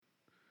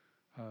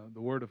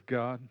the Word of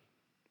God.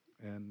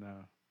 And,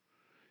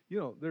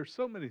 there's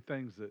so many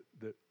things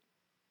that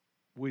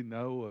we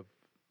know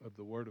of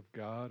the Word of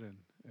God,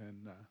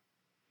 and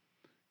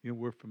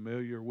we're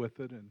familiar with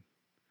it. And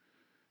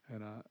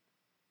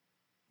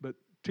but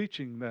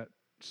teaching that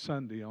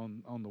Sunday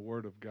on the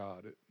Word of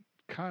God, it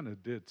kind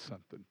of did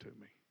something to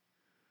me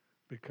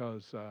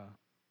because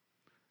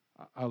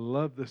I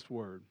love this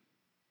Word.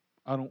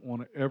 I don't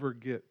want to ever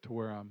get to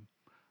where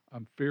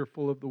I'm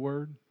fearful of the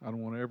Word. I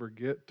don't want to ever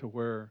get to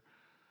where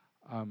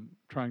I'm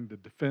trying to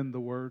defend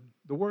the Word.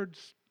 The Word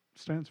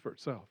stands for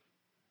itself.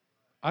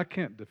 I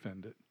can't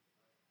defend it.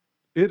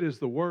 It is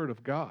the Word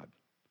of God.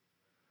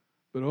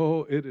 But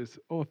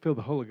I feel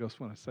the Holy Ghost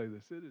when I say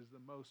this. It is the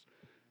most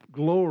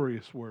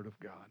glorious Word of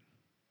God.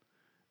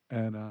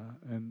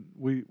 And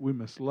we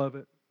must love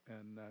it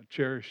and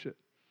cherish it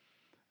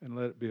and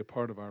let it be a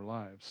part of our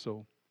lives.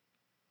 So,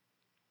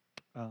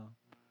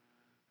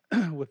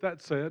 with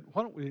that said,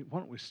 why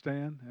don't we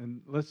stand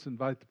and let's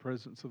invite the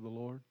presence of the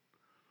Lord.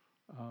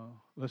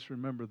 Let's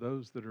remember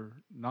those that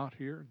are not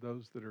here,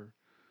 those that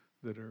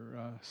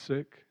are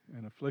sick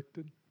and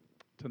afflicted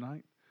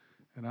tonight.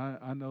 And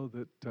I know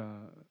that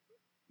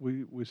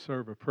we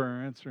serve a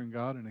prayer answering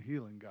God and a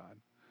healing God.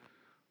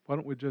 Why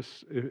don't we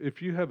just,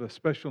 if you have a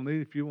special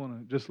need, if you want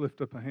to just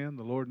lift up a hand,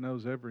 the Lord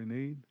knows every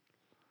need.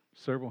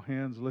 Several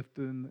hands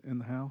lifted in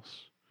the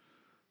house.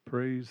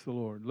 Praise the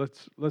Lord.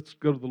 Let's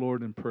go to the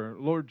Lord in prayer.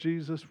 Lord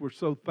Jesus, we're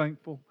so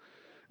thankful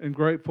and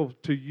grateful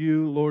to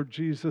you, Lord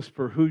Jesus,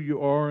 for who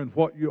you are and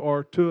what you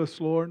are to us,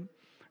 Lord.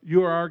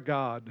 You are our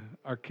God,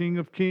 our King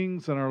of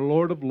kings and our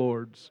Lord of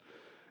lords.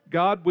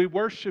 God, we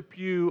worship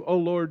you, O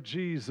Lord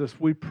Jesus.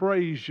 We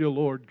praise you,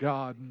 Lord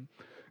God.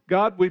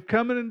 God, we've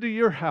come into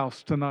your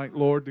house tonight,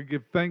 Lord, to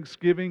give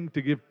thanksgiving,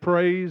 to give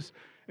praise,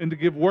 and to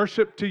give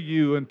worship to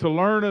you and to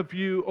learn of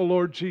you, O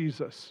Lord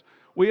Jesus.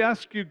 We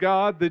ask you,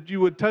 God, that you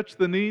would touch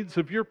the needs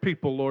of your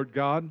people, Lord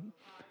God.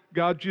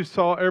 God, you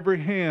saw every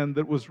hand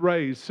that was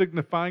raised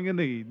signifying a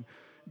need.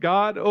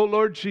 God, oh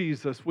Lord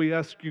Jesus, we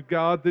ask you,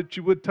 God, that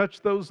you would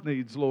touch those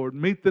needs, Lord.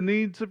 Meet the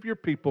needs of your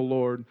people,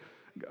 Lord.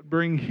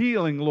 Bring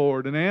healing,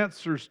 Lord, and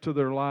answers to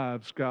their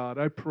lives, God.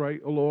 I pray,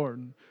 oh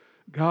Lord.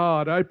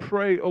 God, I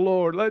pray, oh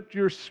Lord, let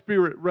your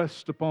Spirit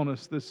rest upon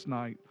us this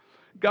night.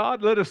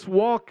 God, let us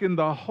walk in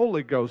the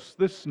Holy Ghost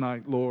this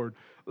night, Lord.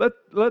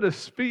 Let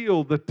us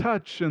feel the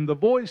touch and the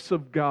voice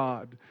of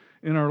God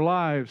in our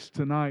lives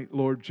tonight,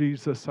 Lord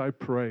Jesus, I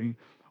pray.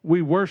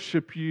 We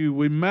worship you,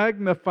 we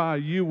magnify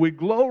you, we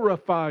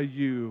glorify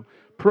you.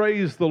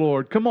 Praise the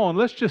Lord. Come on,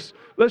 let's just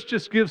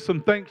give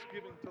some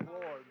thanksgiving to the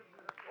Lord.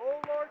 Oh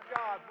Lord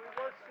God, we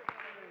worship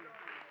you.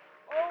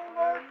 Oh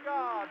Lord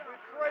God, we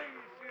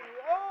praise you.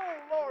 Oh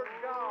Lord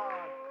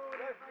God,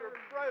 let your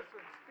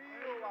presence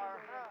fill our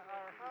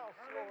house,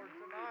 Lord,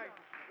 tonight.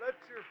 Let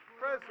your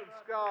presence,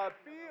 God,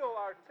 fill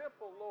our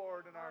temple,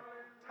 Lord, and our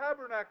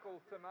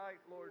tabernacle tonight,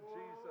 Lord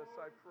Jesus,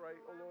 I pray,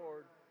 oh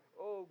Lord.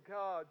 Oh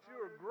God, you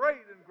are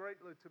great and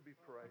greatly to be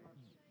praised.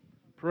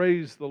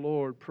 Praise the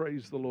Lord,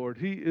 praise the Lord.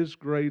 He is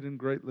great and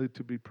greatly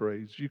to be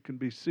praised. You can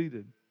be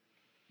seated.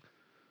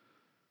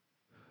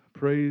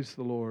 Praise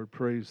the Lord,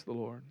 praise the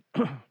Lord.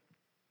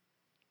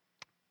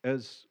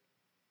 As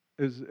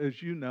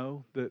you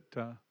know,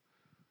 that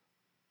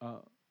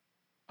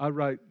I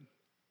write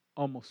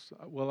I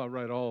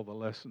write all the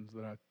lessons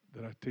that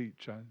I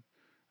teach.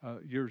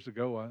 Years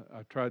ago,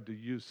 I tried to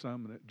use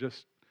some, and it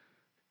just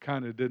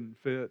kind of didn't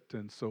fit.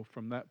 And so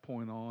from that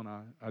point on,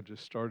 I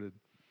just started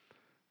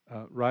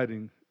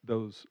writing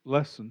those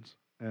lessons,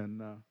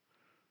 and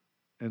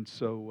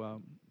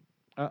so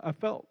I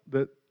felt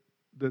that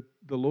the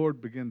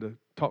Lord began to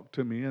talk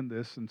to me in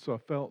this, and so I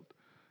felt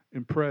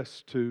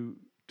impressed to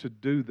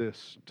do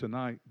this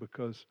tonight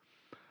because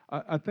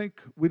I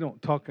think we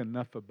don't talk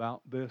enough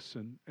about this,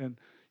 and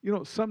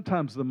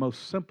sometimes the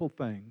most simple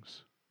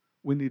things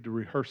we need to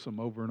rehearse them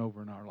over and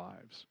over in our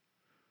lives.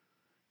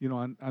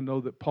 I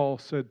know that Paul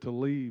said to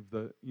leave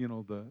the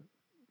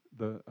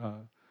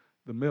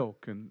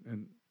milk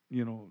and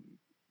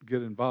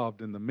get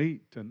involved in the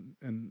meat,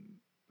 and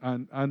I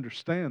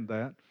understand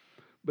that,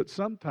 but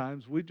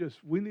sometimes we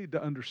need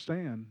to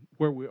understand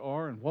where we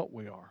are and what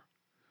we are.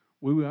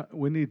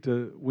 We need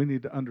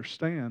to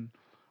understand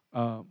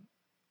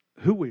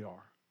who we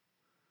are.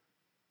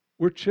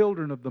 We're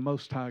children of the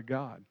Most High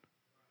God.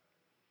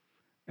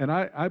 And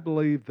I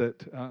believe that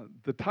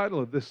the title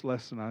of this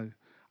lesson,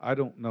 I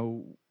don't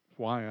know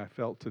why I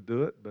felt to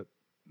do it,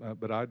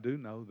 but I do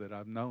know that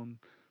I've known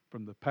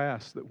from the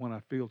past that when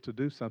I feel to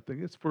do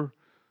something, it's for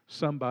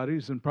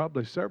somebody's and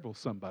probably several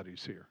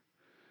somebody's here.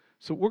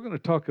 So we're going to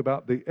talk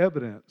about the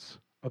evidence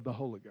of the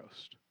Holy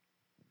Ghost.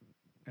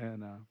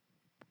 And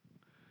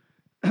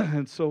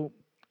and so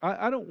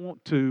I don't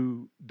want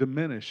to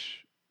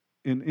diminish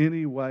in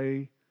any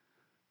way,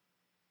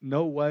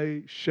 no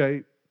way,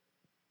 shape,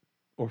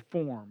 or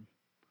form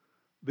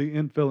the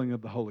infilling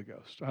of the Holy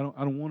Ghost. I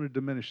don't want to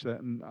diminish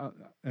that,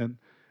 and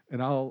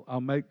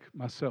I'll make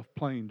myself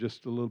plain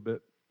just a little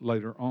bit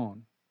later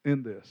on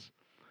in this.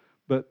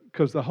 But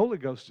because the Holy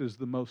Ghost is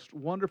the most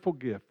wonderful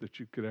gift that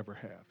you could ever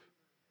have.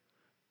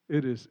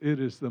 It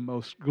is the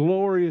most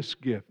glorious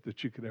gift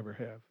that you could ever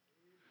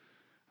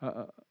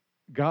have.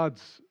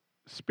 God's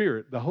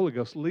Spirit, the Holy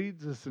Ghost,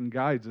 leads us and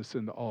guides us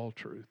into all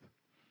truth,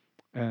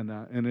 and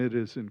it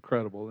is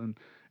incredible. And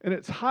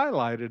it's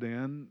highlighted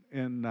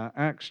in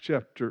Acts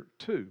chapter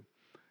 2.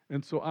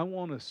 And so I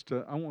want us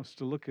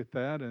to look at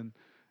that,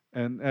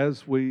 and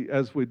as we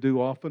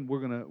do often, we're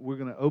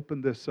gonna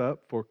open this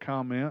up for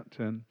comment,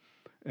 and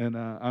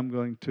I'm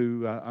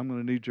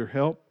gonna need your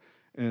help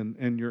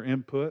and your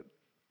input,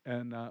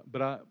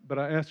 but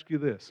I ask you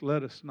this: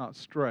 let us not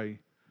stray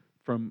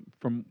from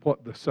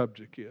what the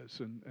subject is,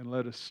 and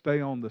let us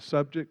stay on the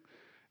subject,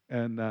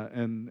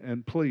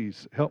 and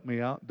please help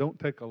me out. Don't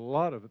take a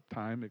lot of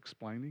time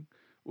explaining.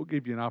 We'll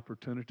give you an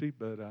opportunity,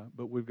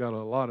 but we've got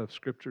a lot of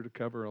scripture to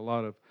cover, a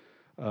lot of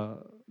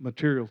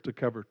material to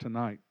cover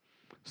tonight.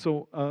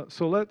 So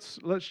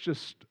let's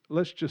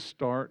just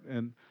start,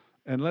 and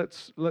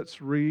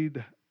let's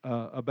read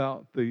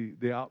about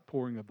the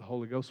outpouring of the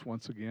Holy Ghost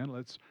once again.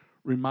 Let's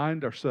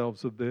remind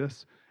ourselves of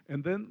this,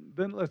 and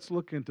then let's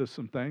look into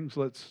some things.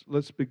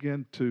 Let's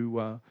begin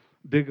to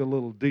dig a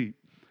little deep.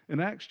 In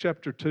Acts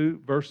chapter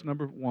 2, verse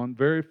number 1,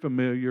 very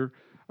familiar.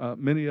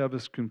 Many of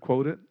us can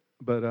quote it,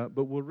 but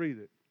we'll read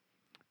it.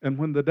 And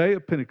when the day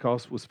of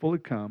Pentecost was fully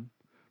come,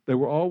 they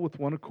were all with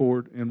one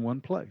accord in one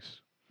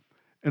place.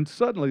 And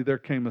suddenly there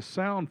came a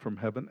sound from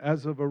heaven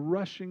as of a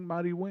rushing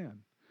mighty wind,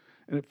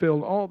 and it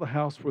filled all the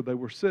house where they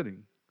were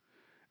sitting.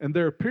 And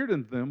there appeared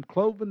unto them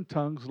cloven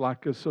tongues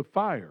like as of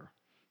fire,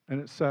 and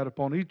it sat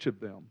upon each of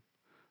them.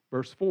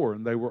 Verse 4,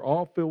 and they were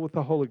all filled with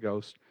the Holy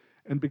Ghost,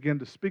 and began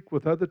to speak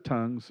with other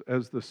tongues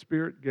as the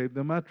Spirit gave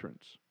them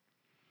utterance.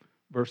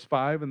 Verse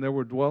 5, and there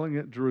were dwelling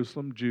at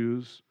Jerusalem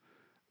Jews,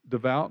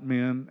 devout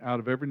men out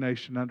of every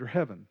nation under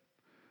heaven.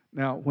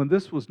 Now, when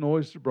this was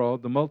noised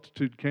abroad, the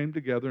multitude came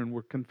together and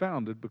were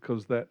confounded,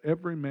 because that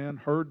every man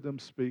heard them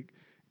speak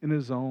in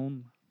his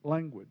own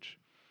language.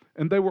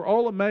 And they were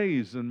all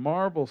amazed and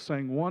marveled,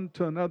 saying one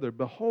to another,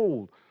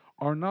 behold,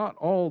 are not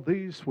all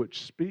these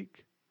which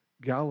speak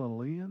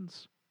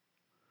Galileans?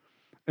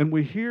 And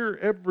we hear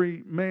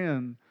every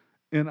man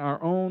in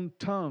our own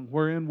tongue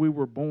wherein we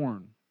were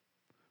born.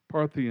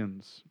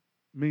 Parthians,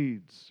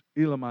 Medes,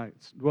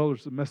 Elamites,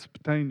 dwellers of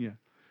Mesopotamia,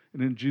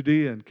 and in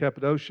Judea and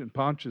Cappadocia and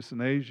Pontus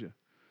and Asia,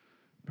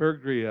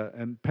 Phrygia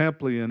and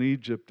Pamphylia and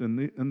Egypt,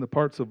 and in the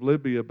parts of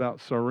Libya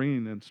about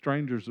Cyrene, and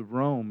strangers of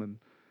Rome, and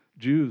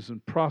Jews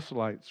and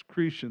proselytes,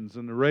 Cretians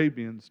and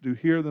Arabians, we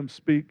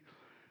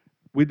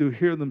do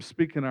hear them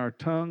speak in our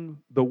tongue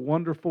the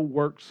wonderful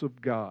works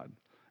of God.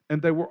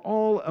 And they were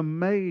all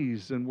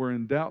amazed and were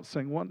in doubt,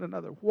 saying one to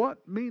another,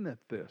 what meaneth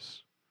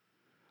this?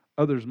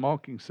 Others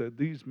mocking said,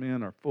 these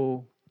men are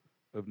full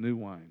of new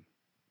wine.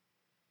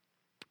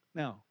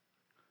 Now,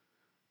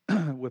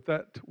 with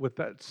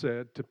that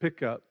said, to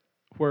pick up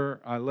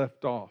where I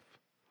left off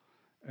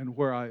and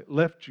where I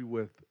left you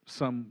with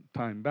some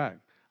time back,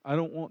 I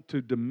don't want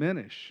to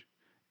diminish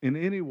in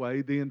any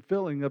way the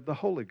infilling of the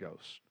Holy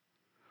Ghost.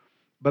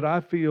 But I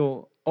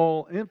feel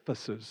all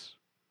emphasis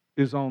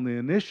is on the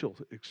initial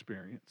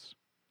experience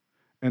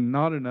and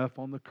not enough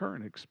on the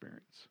current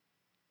experience.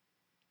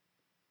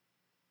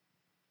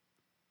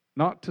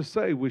 Not to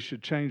say we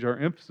should change our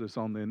emphasis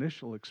on the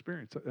initial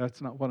experience.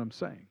 That's not what I'm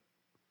saying.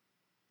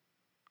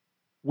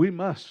 We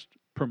must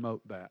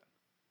promote that.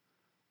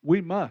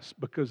 We must,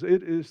 because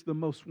it is the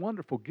most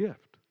wonderful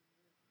gift.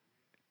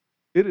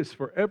 It is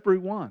for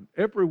everyone.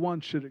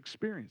 Everyone should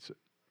experience it.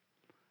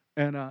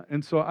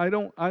 And so I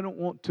don't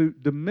want to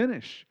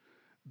diminish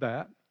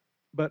that,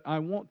 but I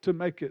want to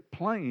make it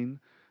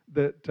plain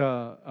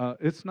that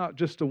it's not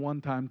just a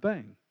one-time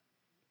thing.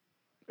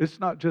 It's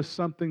not just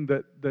something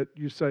that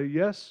you say,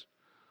 yes,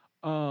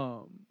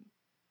 I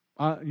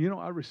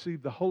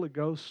received the Holy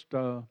Ghost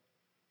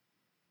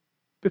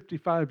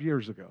 55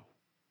 years ago.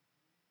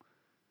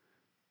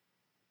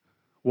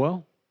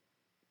 Well,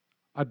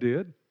 I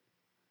did,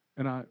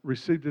 and I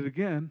received it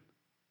again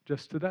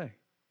just today.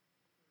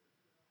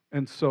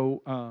 And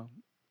so,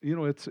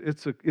 it's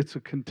a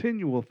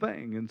continual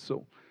thing. And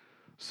so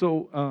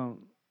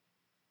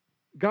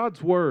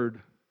God's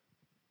Word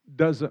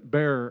doesn't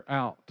bear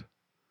out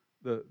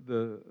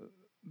the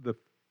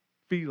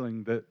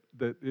feeling that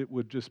it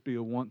would just be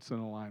a once in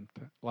a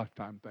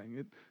lifetime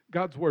thing.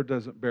 God's Word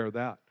doesn't bear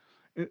that.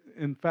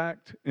 In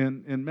fact,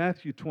 in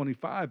Matthew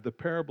 25, the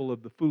parable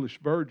of the foolish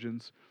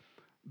virgins,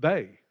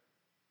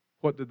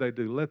 what did they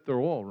do? Let their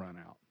oil run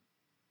out.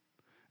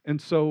 And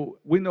so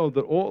we know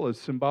that oil is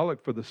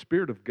symbolic for the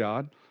Spirit of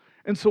God.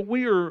 And so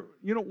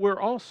we're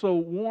also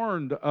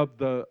warned of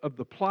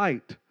the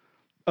plight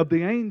of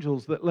the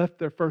angels that left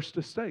their first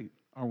estate,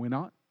 are we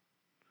not?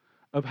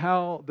 Of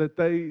how that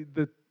they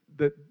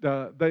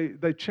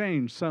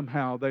changed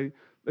somehow. They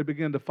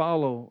began to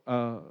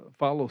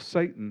follow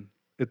Satan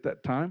at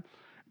that time.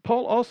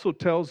 Paul also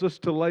tells us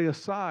to lay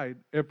aside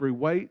every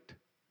weight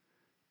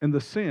and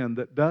the sin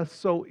that doth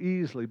so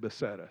easily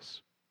beset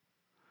us.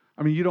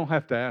 I mean, you don't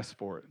have to ask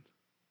for it.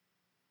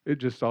 It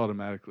just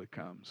automatically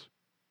comes.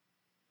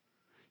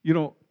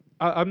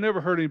 I've never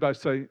heard anybody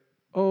say,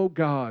 oh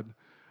God,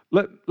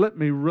 Let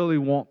me really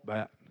want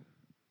that.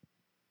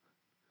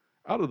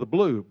 Out of the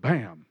blue,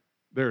 bam,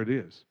 there it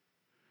is.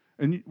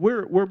 And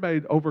we're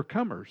made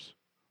overcomers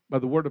by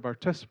the word of our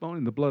testimony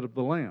and the blood of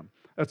the Lamb.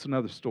 That's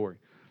another story.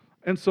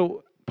 And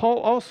so Paul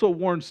also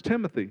warns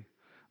Timothy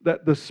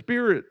that the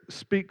Spirit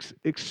speaks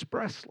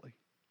expressly.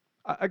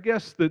 I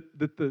guess that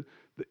the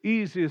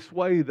easiest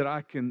way that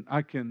I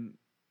can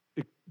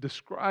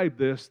describe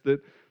this,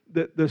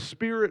 that the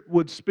Spirit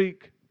would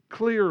speak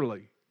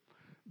clearly,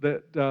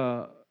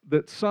 that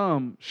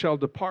some shall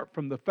depart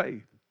from the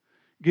faith,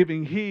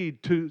 giving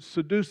heed to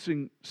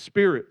seducing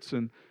spirits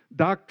and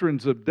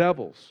doctrines of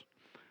devils.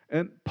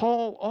 And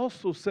Paul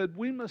also said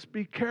we must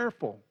be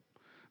careful,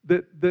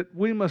 that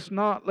we must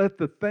not let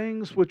the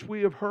things which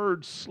we have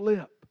heard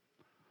slip.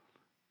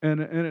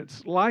 And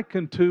it's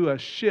likened to a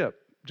ship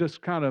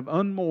just kind of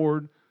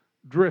unmoored,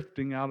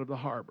 drifting out of the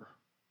harbor.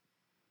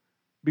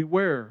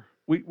 Beware.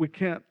 We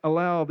can't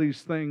allow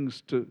these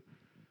things to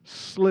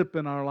slip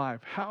in our life.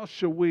 How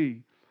shall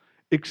we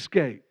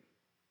escape?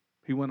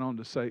 He went on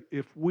to say,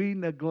 if we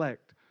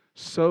neglect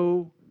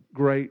so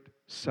great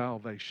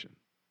salvation.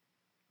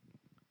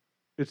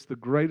 It's the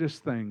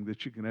greatest thing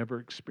that you can ever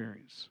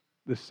experience,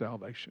 this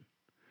salvation.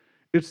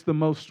 It's the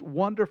most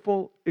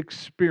wonderful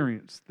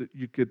experience that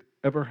you could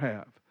ever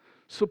have.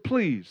 So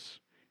please,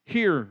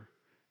 hear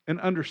and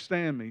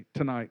understand me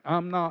tonight.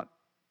 I'm not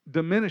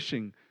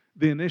diminishing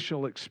the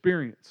initial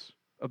experience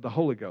of the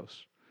Holy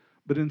Ghost,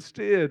 but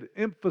instead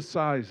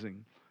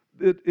emphasizing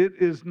that it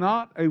is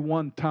not a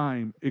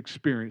one-time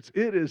experience.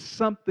 It is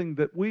something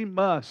that we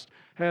must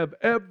have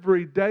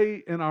every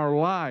day in our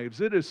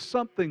lives. It is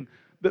something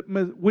that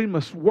we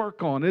must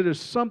work on. It is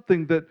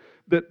something that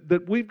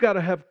we've got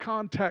to have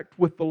contact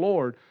with the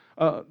Lord.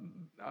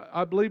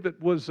 I believe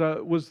it was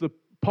the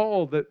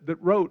Paul that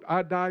wrote,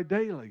 I die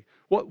daily.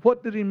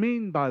 What did he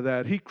mean by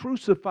that? He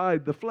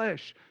crucified the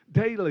flesh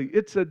daily.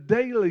 It's a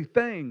daily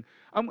thing.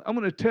 I'm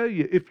going to tell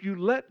you, if you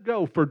let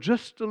go for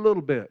just a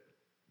little bit,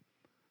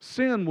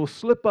 sin will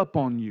slip up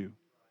on you.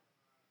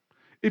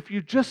 If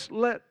you just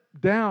let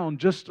down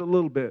just a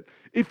little bit,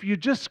 if you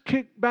just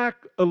kick back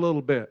a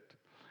little bit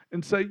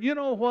and say, you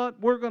know what,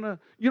 we're going to,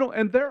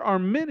 and there are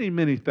many,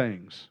 many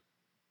things.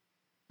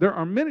 There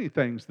are many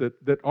things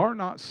that are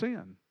not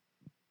sin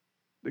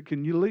that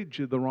can lead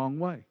you the wrong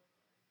way.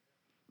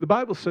 The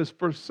Bible says,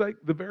 forsake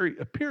the very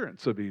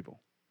appearance of evil.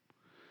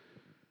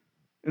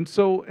 And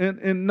so,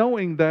 in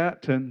knowing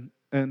that and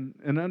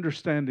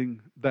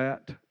understanding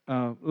that,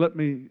 let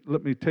me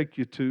take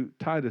you to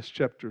Titus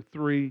chapter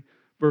 3,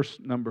 verse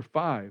number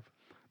 5.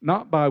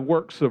 Not by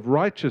works of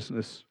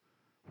righteousness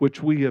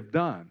which we have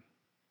done.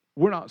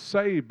 We're not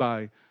saved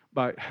by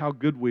how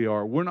good we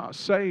are. We're not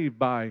saved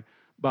by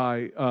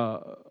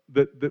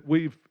that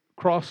we've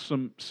crossed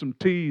some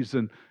T's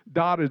and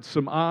dotted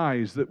some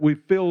I's, that we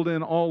filled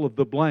in all of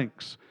the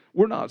blanks.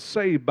 We're not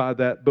saved by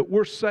that, but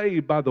we're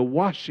saved by the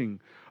washing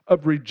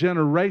of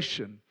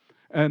regeneration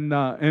and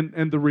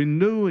the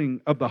renewing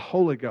of the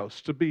Holy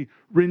Ghost, to be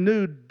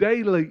renewed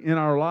daily in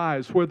our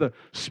lives, where the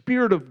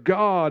Spirit of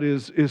God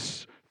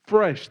is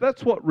fresh.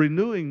 That's what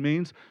renewing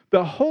means.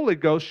 The Holy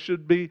Ghost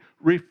should be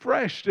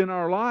refreshed in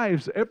our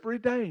lives every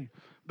day.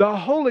 The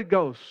Holy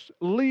Ghost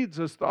leads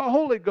us. The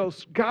Holy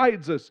Ghost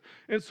guides us.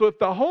 And so if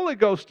the Holy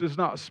Ghost is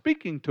not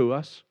speaking to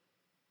us,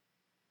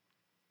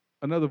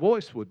 another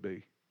voice would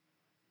be.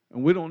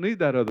 And we don't need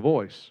that other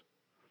voice.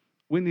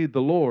 We need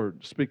the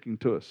Lord speaking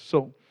to us.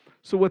 So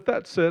with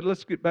that said,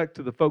 let's get back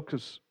to the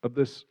focus of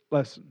this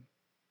lesson.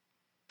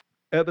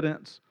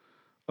 Evidence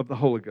of the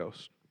Holy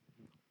Ghost.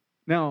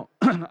 Now,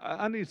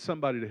 I need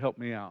somebody to help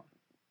me out.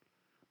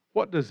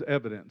 What does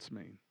evidence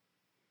mean?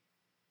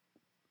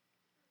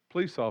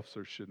 Police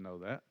officers should know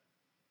that.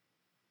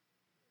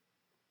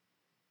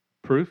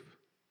 Proof?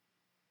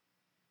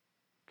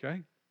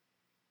 Okay.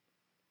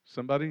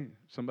 Somebody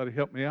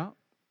help me out?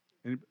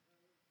 Anybody?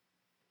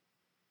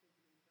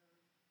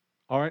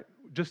 All right,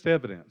 just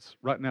evidence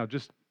right now.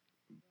 Just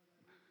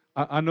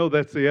I know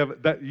that's the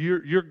evidence. That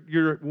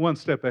you're one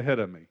step ahead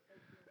of me.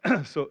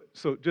 so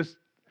just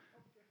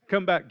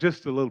come back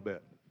just a little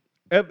bit.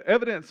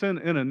 Evidence in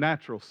a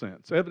natural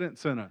sense.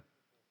 Evidence in a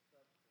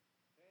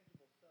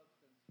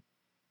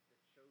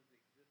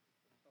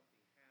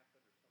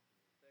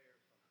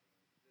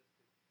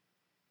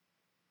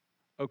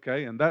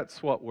okay, and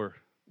that's what we're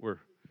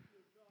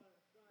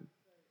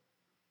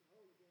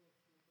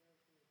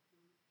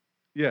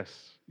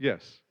yes.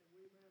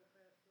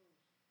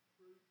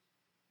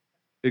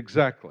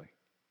 Exactly.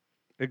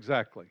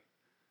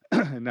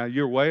 Now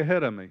you're way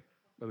ahead of me,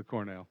 Brother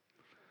Cornell.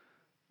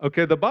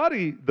 Okay, the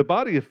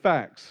body of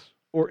facts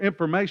or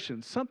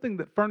information, something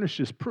that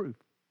furnishes proof.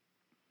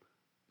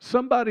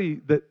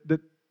 Somebody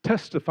that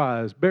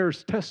testifies,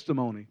 bears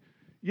testimony.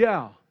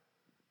 Yeah,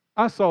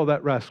 I saw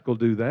that rascal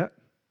do that.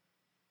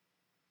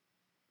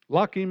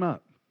 Lock him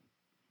up.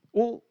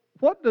 Well,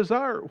 what does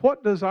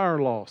our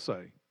law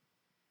say?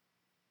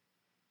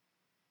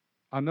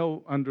 I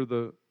know under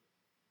the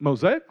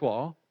Mosaic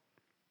law,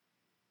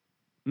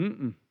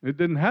 it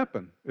didn't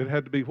happen. It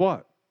had to be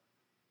what?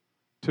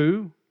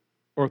 2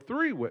 or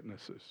 3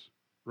 witnesses.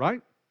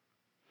 right?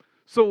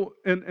 So,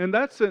 and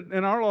that's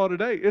in our law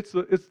today. It's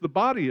the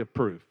body of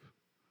proof,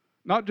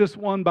 not just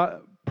one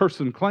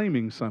person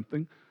claiming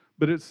something,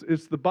 but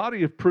it's the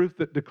body of proof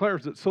that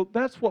declares it. So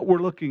that's what we're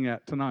looking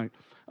at tonight,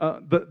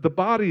 the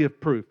body of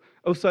proof.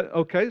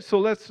 Okay, so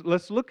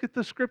let's look at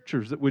the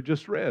scriptures that we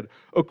just read.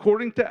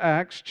 According to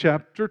Acts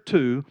chapter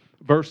 2,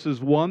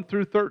 verses 1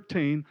 through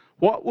 13,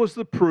 what was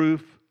the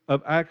proof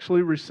of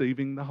actually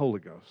receiving the Holy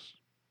Ghost?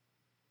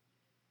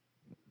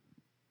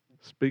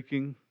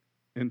 Speaking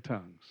in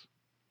tongues.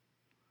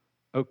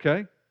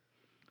 Okay?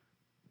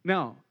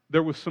 Now,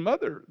 there was some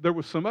other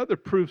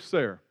proofs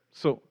there.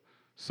 So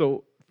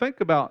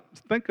think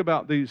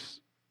about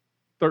these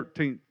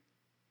 13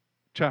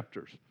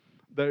 chapters.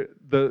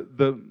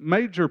 The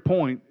major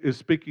point is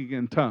speaking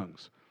in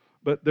tongues.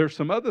 But there's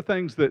some other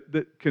things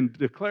that can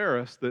declare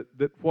us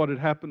that what had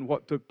happened,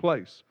 what took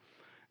place.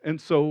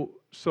 And so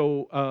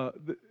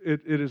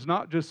it is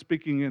not just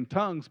speaking in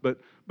tongues, but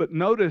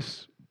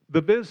notice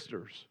the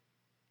visitors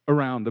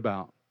around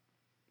about.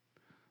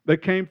 They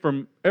came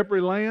from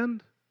every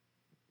land,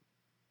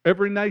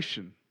 every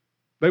nation.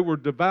 They were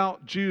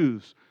devout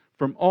Jews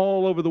from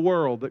all over the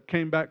world that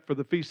came back for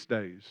the feast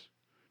days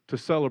to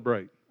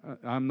celebrate.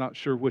 I'm not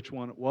sure which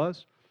one it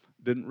was.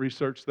 Didn't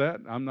research that.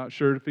 I'm not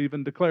sure if it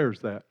even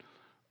declares that.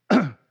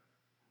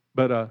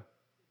 But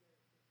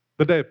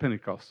the day of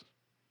Pentecost.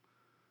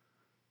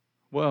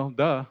 Well,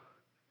 duh.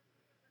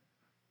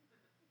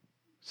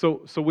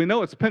 So we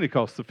know it's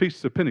Pentecost, the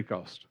Feast of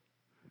Pentecost.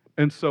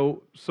 And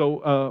so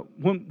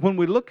when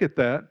we look at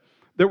that,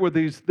 there were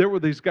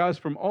these guys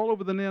from all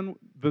over the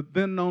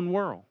then known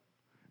world,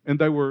 and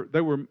they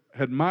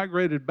had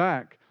migrated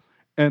back,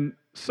 and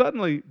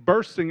suddenly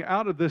bursting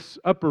out of this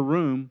upper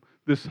room,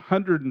 this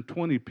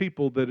 120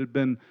 people that had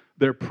been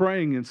there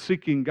praying and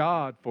seeking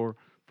God for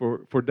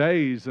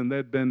days, and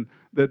they'd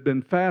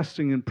been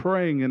fasting and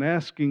praying and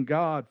asking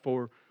God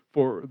for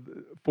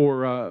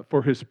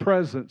His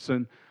presence,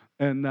 and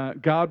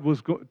God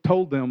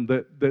told them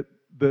that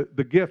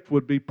the gift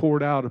would be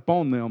poured out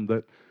upon them,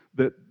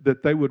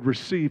 that they would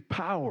receive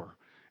power.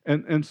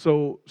 And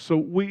so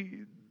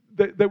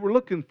they were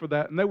looking for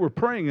that, and they were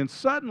praying, and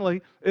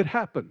suddenly it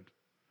happened.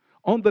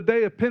 On the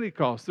day of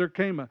Pentecost, there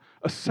came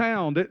a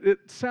sound. It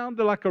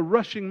sounded like a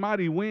rushing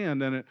mighty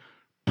wind, and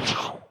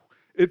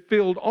it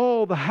filled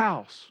all the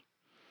house.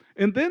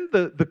 And then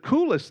the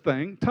coolest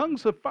thing,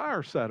 tongues of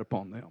fire sat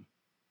upon them.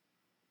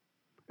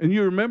 And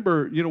you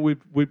remember,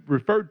 we've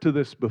referred to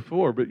this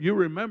before, but you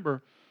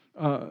remember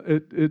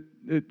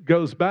it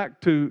goes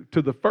back to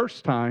the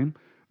first time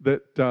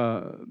that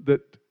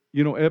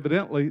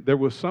evidently there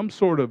was some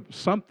sort of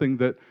something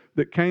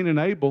that Cain and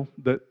Abel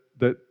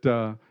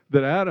that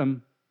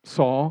Adam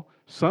saw,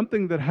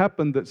 something that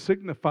happened that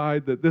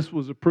signified that this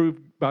was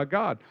approved by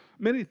God.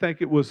 Many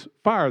think it was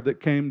fire that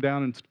came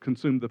down and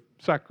consumed the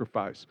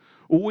sacrifice.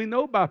 Well, we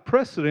know by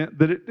precedent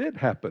that it did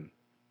happen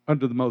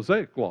under the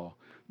Mosaic law,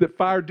 that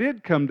fire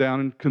did come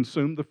down and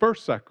consume the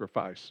first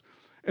sacrifice.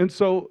 And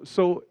so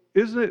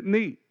isn't it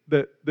neat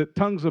that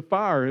tongues of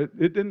fire, it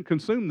didn't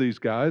consume these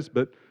guys,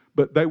 but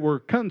they were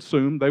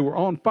consumed. They were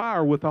on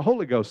fire with the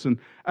Holy Ghost. And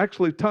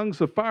actually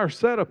tongues of fire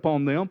set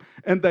upon them.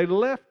 And they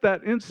left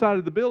that inside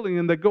of the building,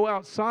 and they go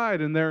outside,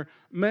 and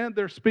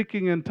they're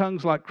speaking in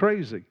tongues like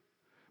crazy.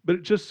 But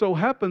it just so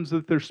happens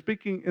that they're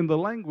speaking in the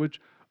language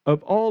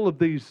of all of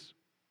these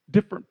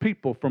different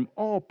people from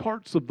all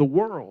parts of the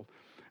world.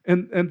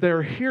 And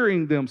they're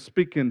hearing them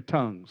speak in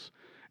tongues.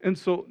 And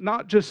so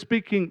not just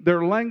speaking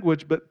their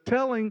language, but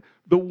telling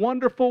the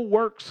wonderful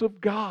works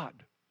of God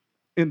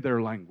in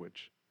their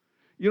language.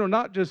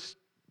 Not just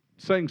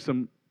saying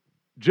some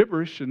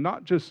gibberish, and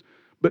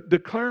but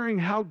declaring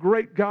how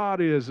great God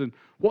is and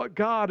what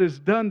God has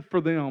done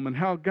for them and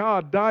how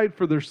God died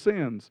for their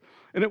sins.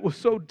 And it was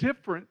so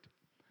different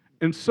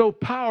and so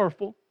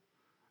powerful,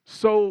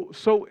 so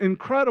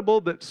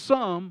incredible that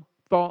some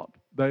thought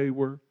they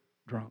were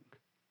drunk.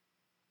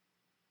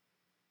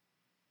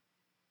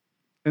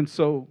 And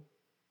so,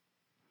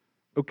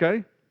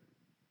 okay,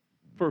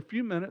 for a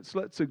few minutes,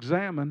 let's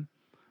examine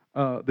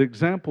the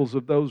examples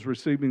of those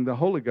receiving the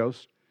Holy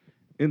Ghost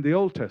in the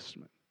Old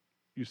Testament.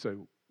 You say,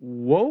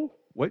 whoa,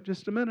 wait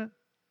just a minute.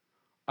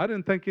 I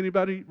didn't think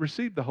anybody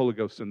received the Holy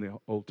Ghost in the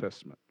Old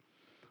Testament.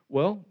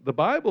 Well, the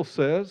Bible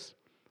says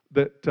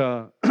that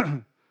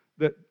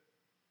that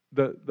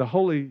the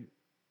holy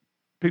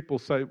people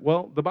say,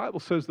 well, the Bible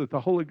says that the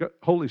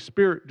Holy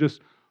Spirit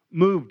just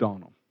moved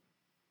on them.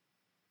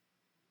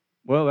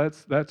 Well,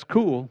 that's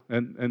cool,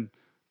 and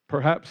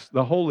perhaps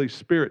the Holy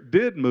Spirit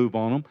did move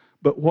on them,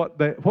 but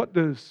what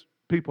does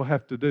people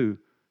have to do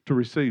to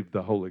receive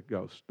the Holy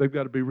Ghost? They've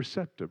got to be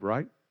receptive,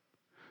 right?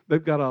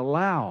 They've got to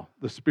allow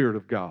the Spirit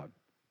of God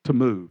to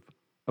move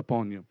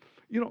upon you.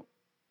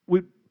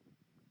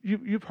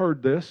 You've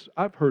heard this,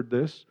 I've heard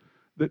this,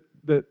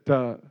 that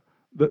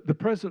the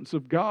presence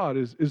of God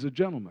is a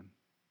gentleman.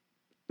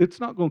 It's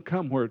not going to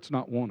come where it's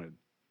not wanted.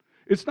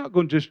 It's not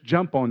going to just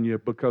jump on you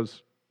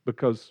because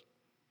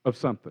of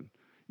something.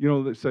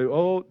 They say,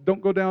 oh,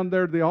 don't go down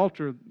there to the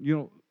altar,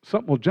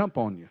 something will jump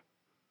on you.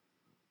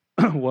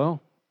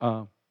 Well,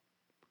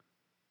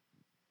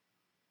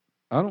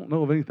 I don't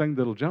know of anything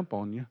that'll jump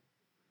on you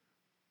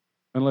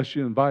unless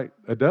you invite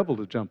a devil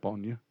to jump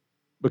on you,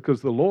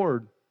 because the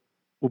Lord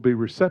will be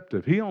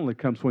receptive. He only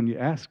comes when you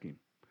ask Him.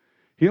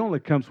 He only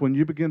comes when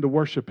you begin to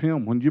worship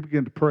Him, when you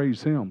begin to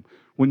praise Him,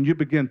 when you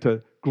begin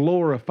to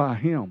glorify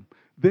Him.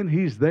 Then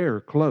He's there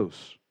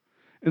close.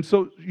 And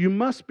so you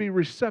must be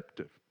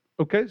receptive.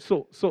 Okay,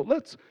 so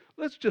let's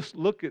just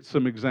look at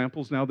some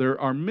examples. Now, there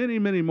are many,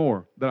 many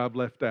more that I've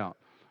left out.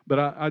 But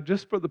I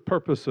just for the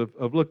purpose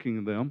of looking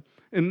at them,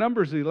 in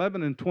Numbers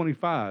 11 and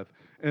 25,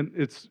 and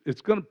it's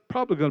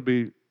probably going to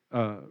be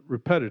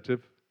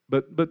repetitive,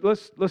 but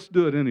let's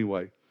do it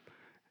anyway.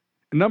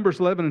 In Numbers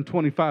 11 and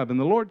 25, and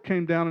the Lord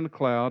came down in a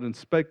cloud and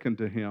spake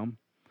unto him,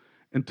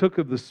 and took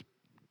of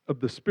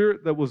the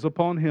Spirit that was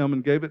upon him,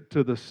 and gave it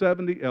to the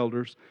 70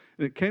 elders.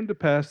 And it came to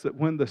pass that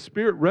when the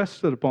Spirit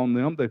rested upon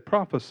them, they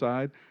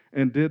prophesied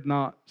and did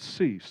not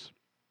cease.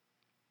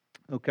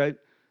 Okay,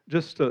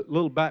 just a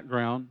little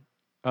background.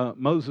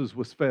 Moses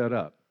was fed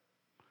up.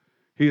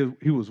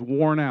 He was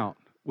worn out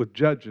with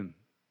judging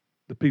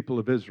the people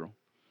of Israel.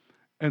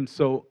 And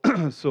so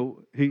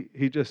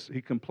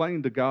he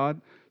complained to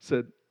God,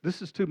 said,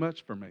 "This is too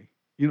much for me.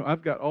 You know,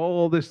 I've got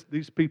all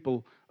these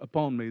people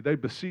upon me. They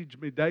besiege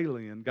me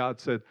daily." And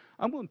God said,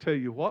 "I'm going to tell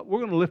you what, we're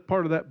going to lift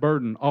part of that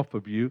burden off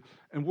of you,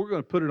 and we're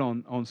going to put it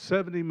on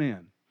 70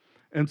 men.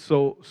 And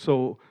so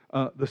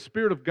the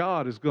Spirit of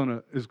God is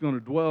going to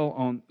dwell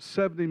on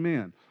 70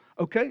 men."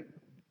 Okay?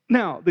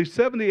 Now, these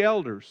 70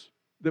 elders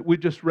that we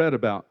just read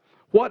about,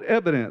 what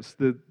evidence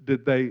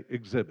did they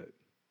exhibit?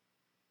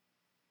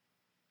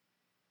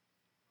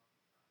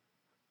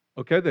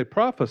 Okay, they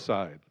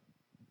prophesied,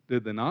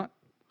 did they not?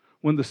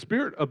 When the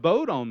Spirit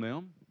abode on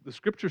them, the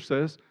Scripture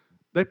says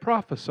they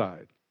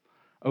prophesied.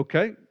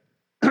 Okay?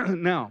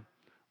 Now,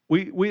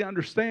 we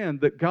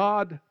understand that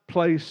God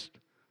placed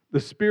the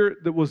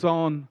Spirit that was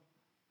on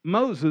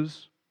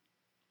Moses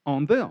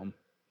on them,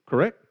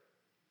 correct?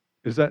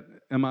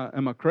 Am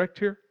I correct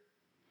here?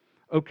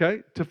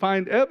 Okay, to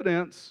find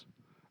evidence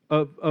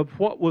of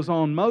what was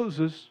on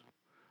Moses,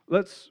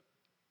 let's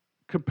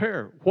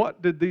compare.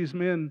 What did these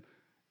men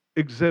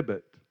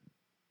exhibit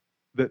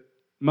that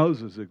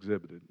Moses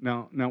exhibited?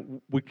 Now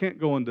we can't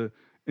go into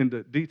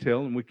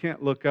detail, and we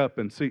can't look up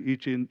and see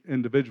each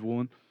individual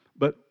one,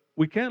 but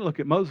we can look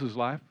at Moses'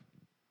 life.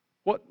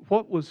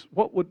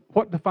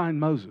 What defined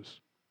Moses?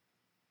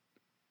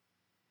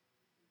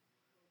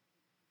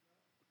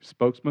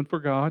 Spokesman for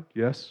God,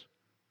 yes.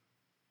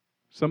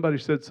 Somebody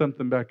said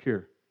something back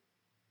here.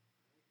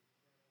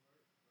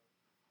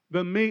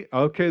 The meek.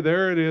 Okay,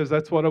 there it is.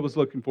 That's what I was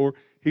looking for.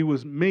 He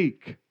was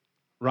meek,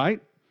 right?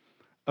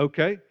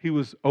 Okay, he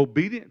was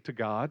obedient to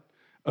God,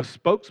 a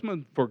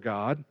spokesman for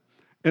God.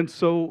 And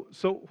so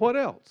what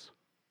else?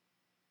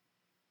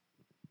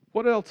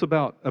 What else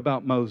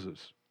about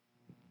Moses?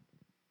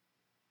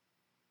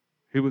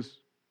 He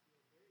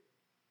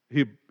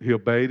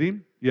obeyed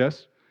him,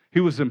 yes.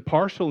 He was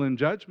impartial in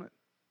judgment.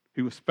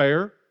 He was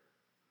fair,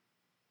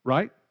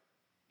 right?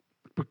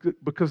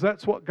 Because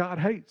that's what God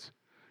hates.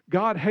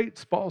 God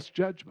hates false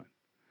judgment.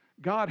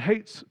 God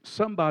hates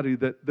somebody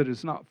that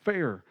is not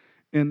fair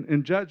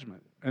in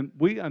judgment. And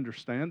we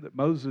understand that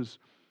Moses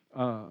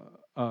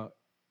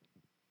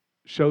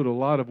showed a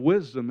lot of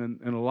wisdom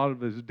in a lot of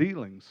his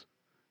dealings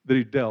that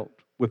he dealt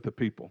with the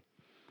people.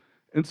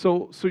 And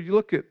so you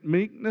look at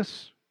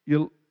meekness,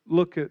 you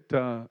look at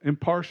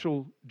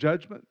impartial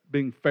judgment,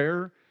 being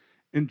fair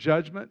in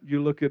judgment.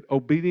 You look at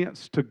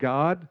obedience to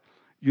God.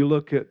 You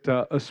look at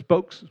a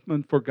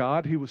spokesman for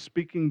God. He was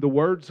speaking the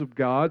words of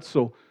God,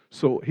 so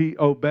he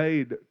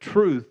obeyed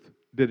truth,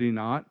 did he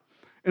not?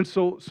 And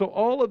so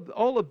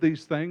all of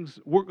these things,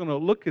 we're going to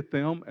look at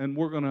them, and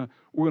we're going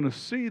to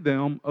see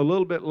them a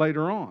little bit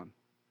later on.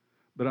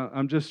 But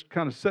I'm just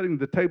kind of setting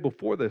the table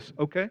for this.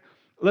 Okay,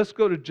 let's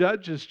go to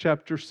Judges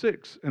chapter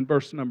 6 and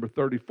verse number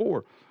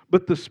 34.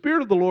 But the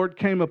Spirit of the Lord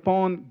came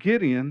upon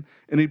Gideon,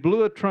 and he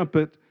blew a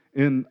trumpet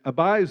in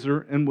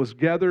Abiezer, and was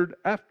gathered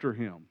after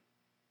him.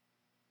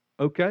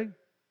 Okay?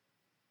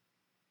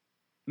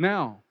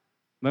 Now,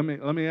 let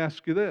me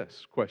ask you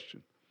this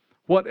question.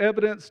 What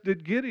evidence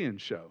did Gideon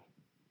show?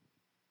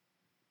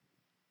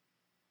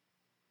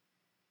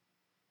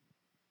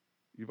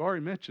 You've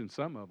already mentioned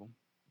some of them.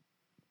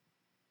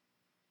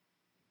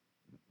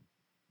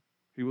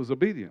 He was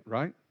obedient,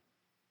 right?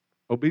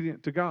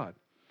 Obedient to God.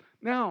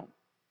 Now,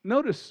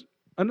 notice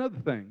another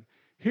thing.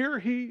 Here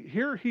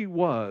he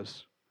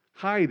was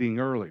hiding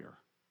earlier.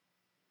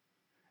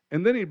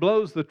 And then he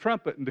blows the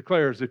trumpet and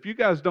declares, "If you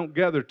guys don't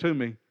gather to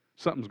me,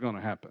 something's going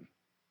to happen."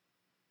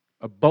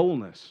 A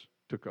boldness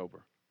took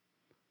over.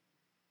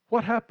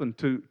 What happened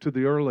to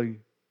the early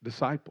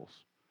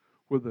disciples,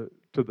 to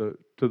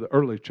the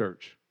early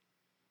church?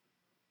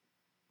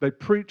 They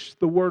preached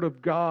the word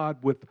of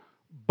God with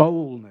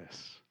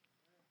boldness.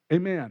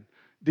 Amen.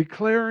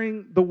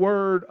 Declaring the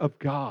word of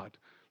God.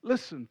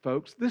 Listen,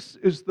 folks, this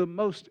is the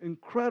most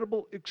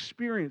incredible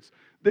experience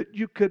that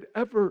you could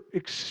ever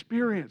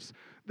experience.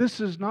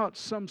 This is not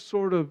some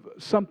sort of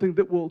something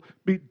that will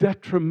be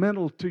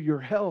detrimental to your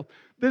health.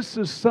 This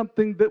is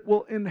something that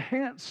will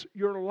enhance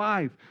your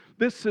life.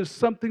 This is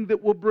something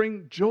that will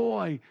bring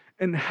joy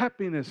and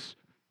happiness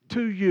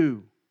to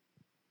you.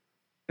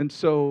 And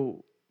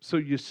so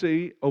you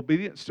see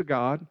obedience to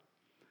God,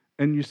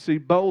 and you see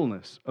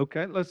boldness.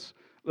 Okay, let's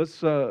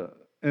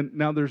and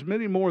now there's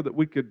many more that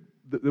we could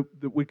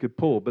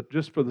pull, but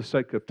just for the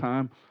sake of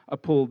time, I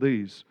pulled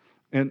these.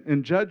 And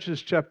in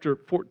Judges chapter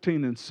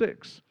 14 and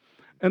 6,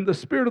 and the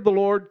Spirit of the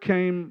Lord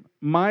came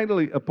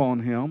mightily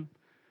upon him,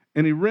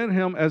 and he rent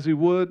him as he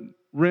would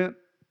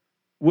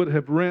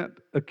have rent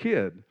a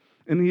kid.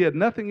 And he had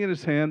nothing in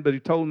his hand, but he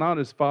told not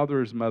his father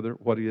or his mother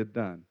what he had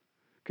done.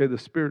 Okay, the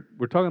Spirit,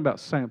 we're talking about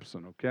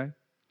Samson, okay?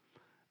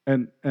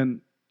 And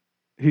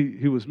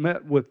he was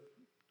met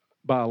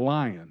by a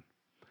lion,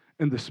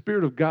 and the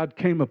Spirit of God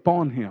came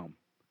upon him,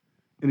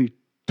 and he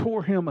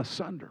tore him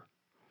asunder.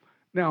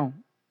 Now,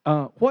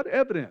 what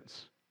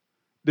evidence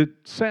did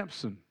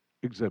Samson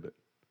exhibit?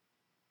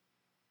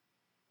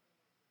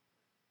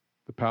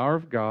 The power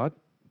of God,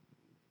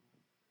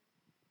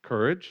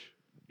 courage,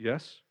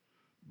 yes,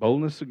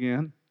 boldness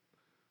again.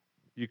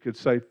 You could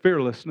say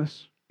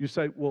fearlessness. You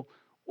say, well,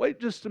 wait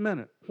just a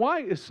minute. Why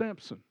is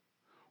Samson?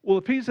 Well,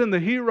 if he's in the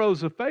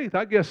heroes of faith,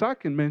 I guess I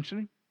can mention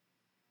him.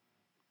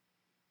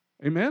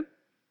 Amen?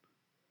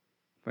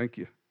 Thank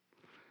you.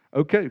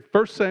 Okay,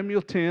 1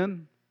 Samuel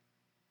 10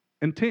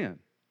 and 10.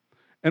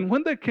 And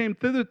when they came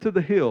thither to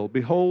the hill,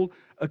 behold,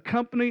 a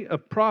company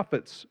of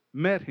prophets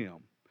met him.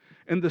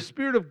 And the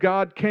Spirit of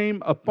God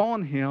came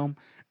upon him,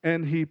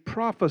 and he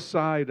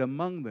prophesied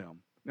among them.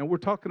 Now, we're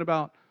talking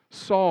about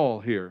Saul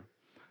here.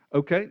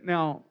 Okay,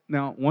 now,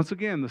 once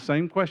again, the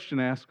same question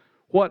asked,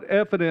 what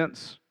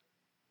evidence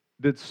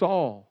did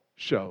Saul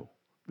show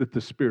that the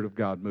Spirit of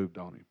God moved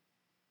on him?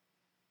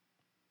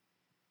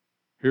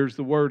 Here's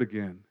the word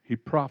again. He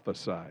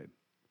prophesied.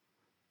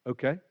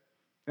 Okay?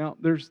 Now,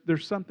 there's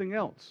something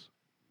else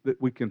that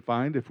we can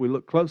find if we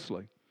look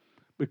closely.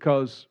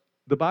 Because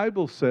the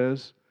Bible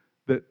says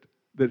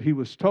that he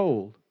was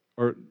told,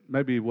 or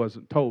maybe he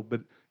wasn't told,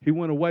 but he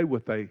went away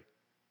with a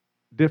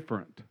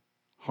different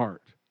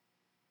heart.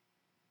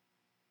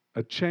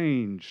 A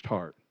changed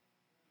heart.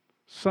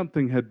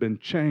 Something had been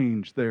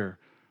changed there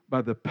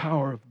by the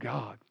power of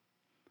God.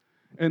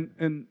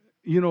 And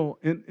you know,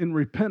 in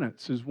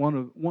repentance is one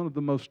of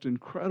the most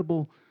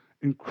incredible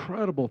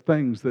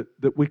things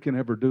that we can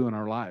ever do in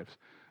our lives.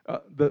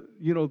 Our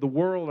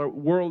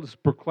world has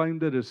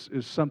proclaimed it as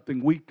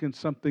something weak and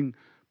something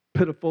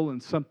pitiful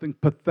and something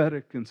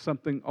pathetic and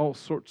something all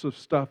sorts of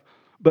stuff.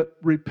 But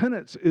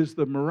repentance is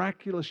the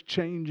miraculous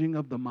changing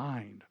of the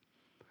mind.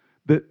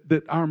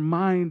 That our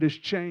mind is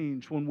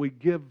changed when we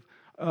give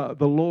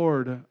the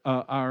Lord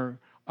our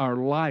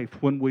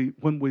life, when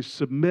we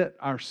submit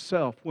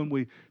ourselves, when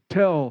we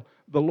tell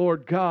the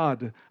Lord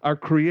God, our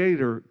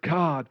Creator,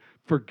 God,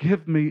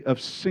 forgive me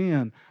of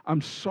sin.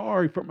 I'm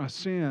sorry for my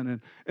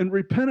sin. And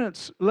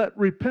repentance, let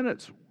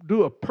repentance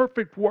do a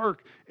perfect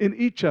work in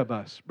each of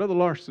us. Brother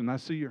Larson, I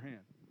see your hand.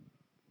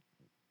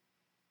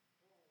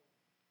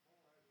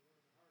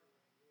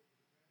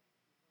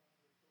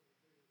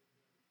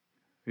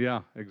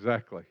 Yeah,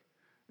 exactly.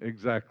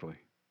 Exactly.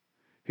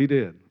 He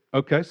did.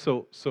 Okay,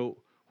 so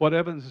what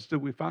evidence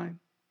did we find?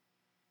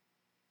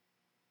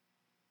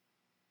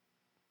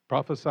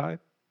 Prophesied,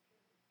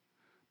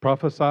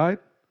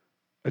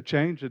 a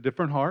change, a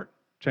different heart,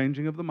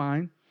 changing of the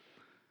mind.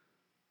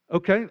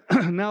 Okay,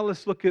 now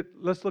let's look at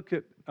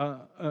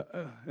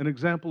an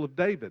example of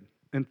David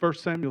in 1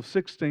 Samuel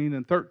 16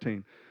 and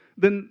 13.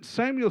 Then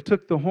Samuel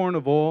took the horn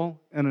of oil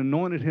and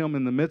anointed him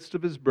in the midst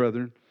of his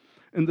brethren,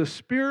 and the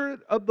Spirit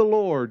of the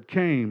Lord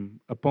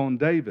came upon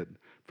David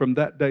from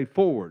that day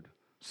forward.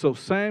 So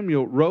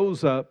Samuel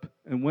rose up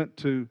and went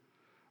to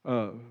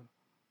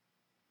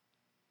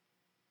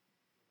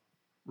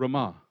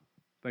Ramah.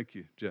 Thank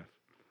you, Jeff.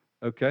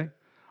 Okay.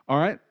 All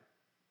right.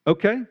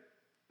 Okay.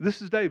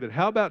 This is David.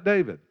 How about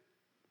David?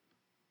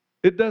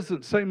 It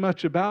doesn't say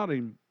much about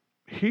him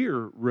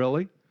here,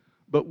 really,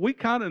 but we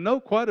kind of know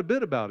quite a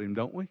bit about him,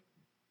 don't we?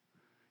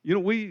 You know,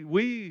 we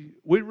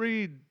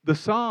read the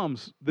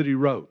Psalms that he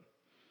wrote.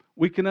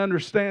 We can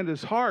understand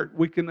his heart.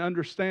 We can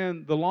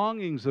understand the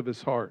longings of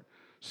his heart.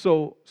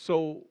 So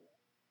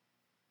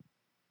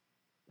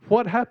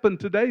what happened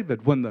to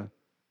David when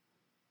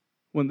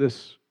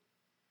this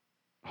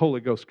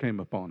Holy Ghost came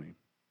upon him?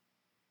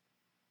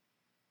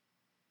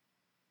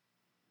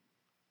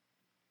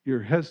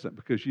 You're hesitant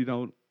because you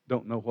don't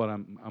know what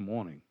I'm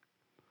wanting.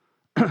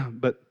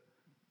 But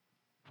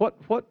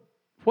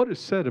what is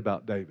said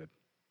about David?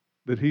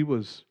 That he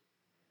was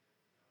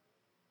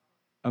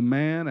a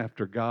man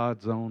after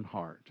God's own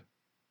heart.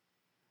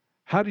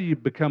 How do you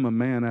become a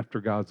man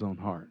after God's own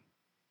heart?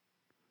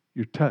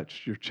 You're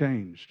touched, you're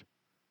changed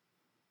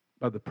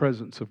by the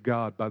presence of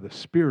God, by the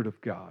Spirit of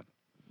God.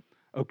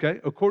 Okay,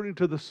 according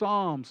to the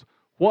Psalms,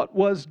 what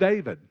was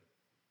David?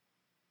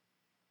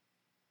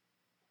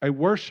 A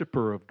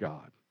worshiper of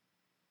God.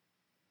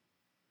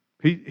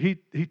 He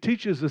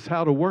teaches us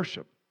how to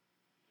worship.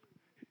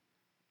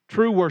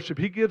 True worship.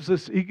 He gives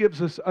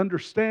us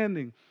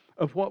understanding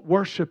of what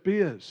worship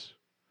is.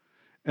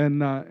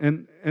 And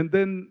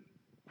then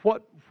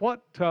what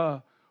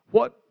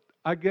what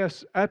I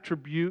guess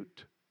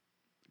attribute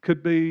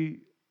could be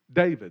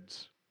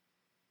David's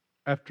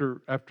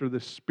after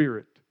this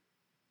Spirit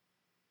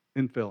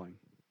infilling,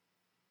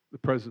 the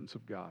presence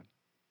of God,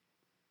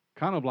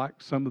 kind of like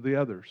some of the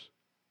others.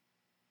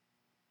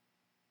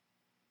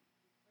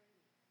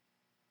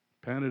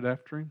 Panted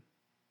after him.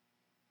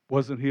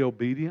 Wasn't he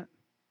obedient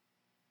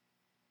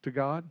to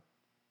God?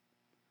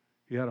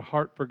 He had a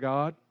heart for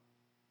God.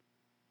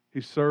 He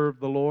served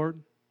the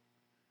Lord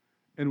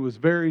and was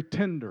very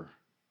tender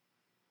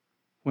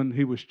when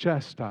he was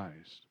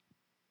chastised.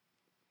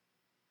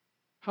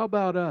 How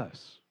about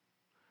us?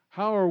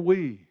 How are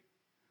we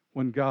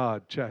when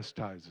God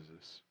chastises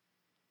us?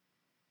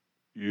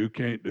 You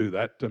can't do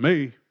that to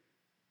me.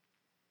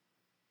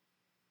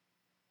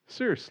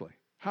 Seriously,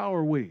 how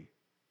are we?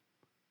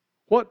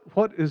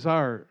 What is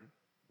our...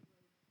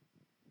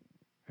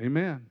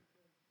 Amen.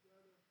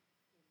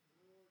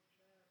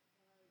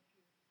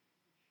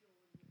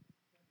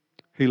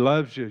 He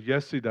loves you.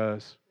 Yes, he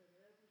does.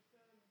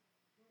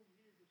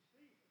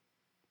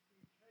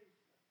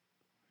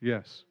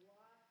 Yes.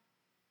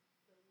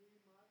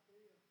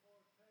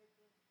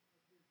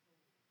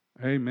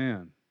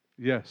 Amen.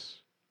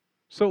 Yes.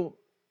 So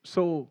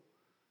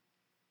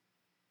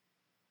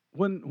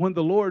when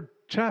the Lord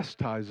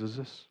chastises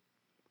us,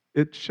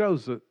 it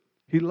shows that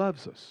he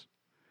loves us.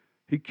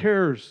 He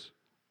cares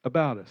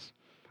about us.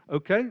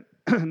 Okay?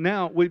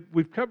 Now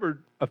we've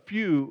covered a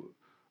few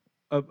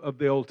of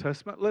the Old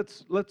Testament.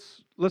 Let's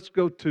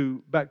go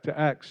back to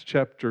Acts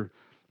chapter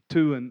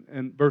 2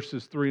 and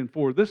verses 3 and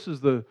 4. This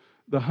is the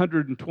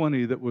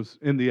 120 that was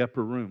in the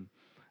upper room.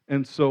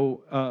 And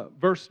so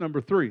verse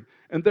number 3.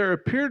 And there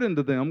appeared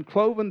unto them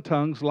cloven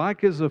tongues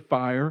like as of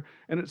fire,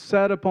 and it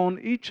sat upon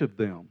each of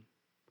them.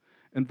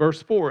 And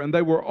verse 4. And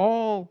they were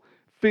all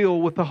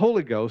filled with the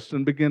Holy Ghost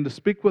and began to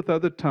speak with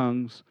other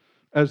tongues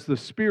as the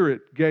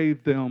Spirit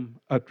gave them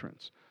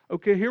utterance.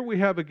 Okay, here we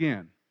have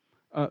again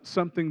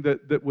something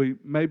that we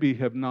maybe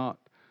have not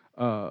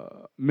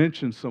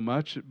mentioned so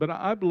much, but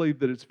I believe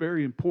that it's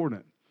very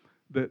important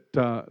that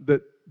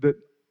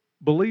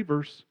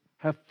believers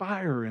have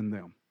fire in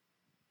them,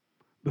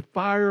 the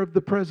fire of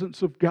the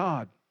presence of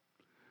God,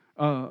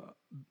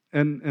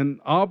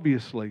 and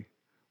obviously,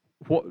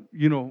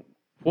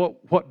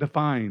 what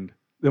defined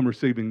them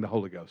receiving the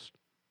Holy Ghost.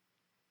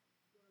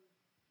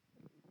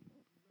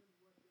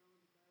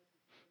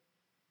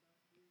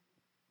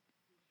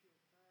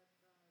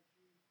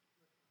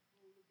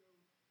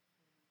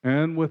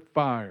 And with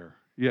fire,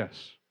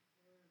 yes.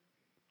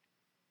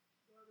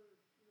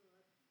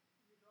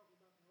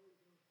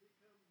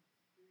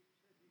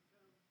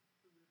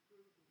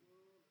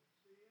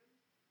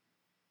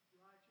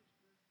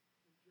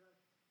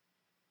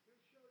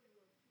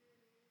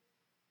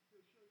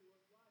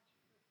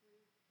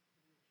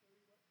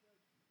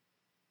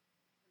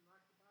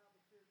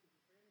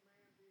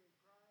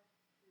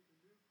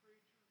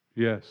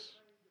 Yes.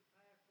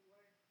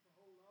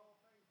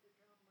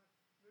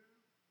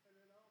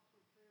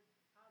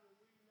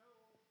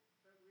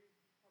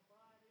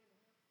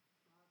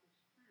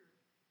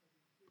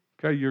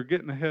 Okay, you're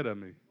getting ahead of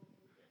me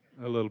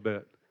a little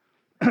bit.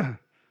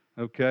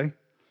 Okay,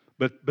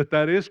 but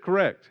that is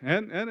correct,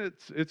 and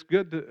it's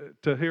good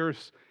to hear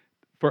us,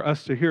 for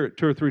us to hear it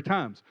 2 or 3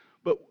 times.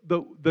 But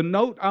the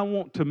note I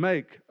want to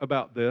make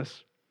about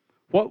this,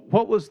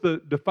 what was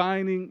the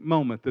defining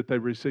moment that they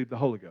received the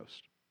Holy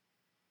Ghost?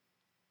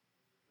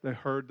 They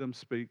heard them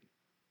speak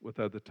with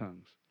other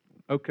tongues.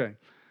 Okay.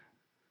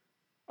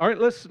 All right,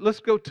 let's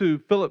go to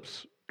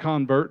Philip's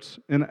converts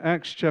in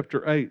Acts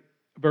chapter 8,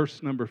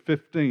 verse number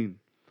 15,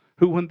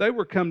 who when they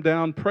were come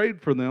down prayed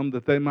for them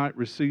that they might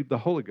receive the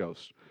Holy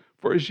Ghost.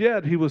 For as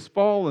yet he was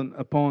fallen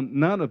upon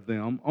none of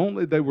them,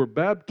 only they were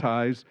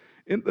baptized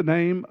in the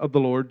name of the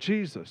Lord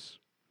Jesus.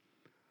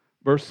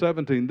 Verse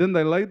 17, then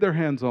they laid their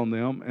hands on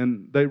them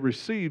and they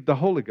received the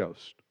Holy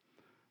Ghost.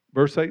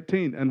 Verse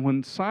 18, and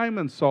when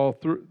Simon saw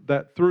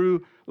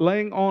through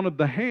laying on of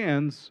the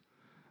hands,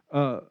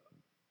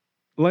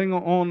 laying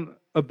on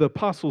of the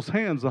apostles'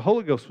 hands, the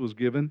Holy Ghost was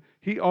given,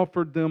 he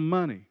offered them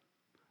money.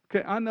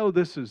 Okay, I know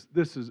this is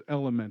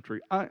elementary.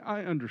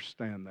 I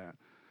understand that,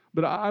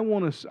 but I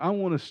want us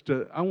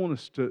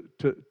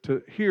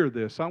to hear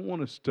this. I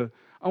want us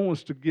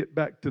to get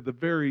back to the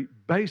very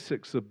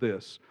basics of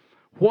this.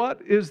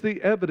 What is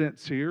the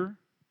evidence here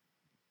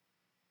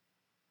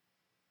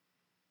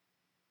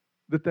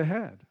that they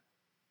had,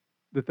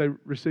 that they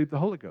received the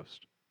Holy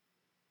Ghost?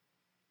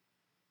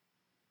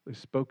 They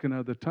spoke in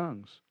other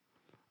tongues.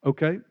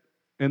 Okay,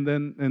 and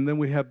then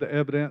we have the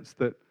evidence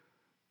that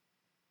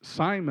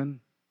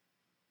Simon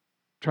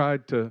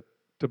tried to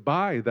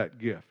buy that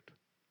gift.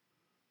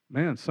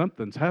 Man,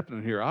 something's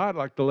happening here. I'd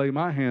like to lay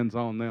my hands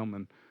on them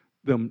and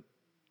them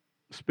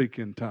speak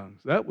in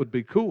tongues. That would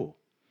be cool.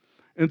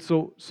 And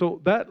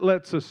so that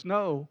lets us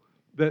know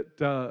that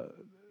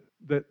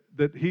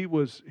that he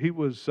was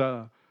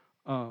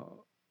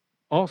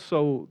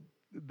also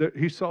that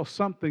he saw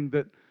something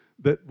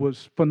that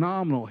was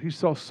phenomenal. He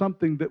saw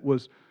something that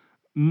was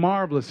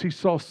marvelous. He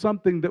saw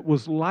something that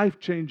was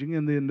life-changing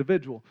in the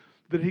individual,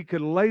 that he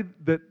could lay,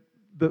 that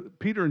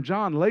Peter and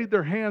John laid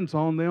their hands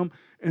on them,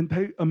 and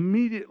they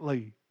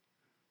immediately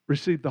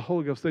received the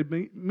Holy Ghost. They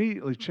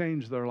immediately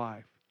changed their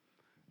life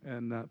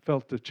and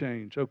felt the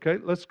change. Okay,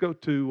 let's go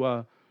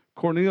to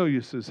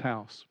Cornelius'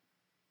 house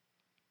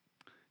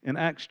in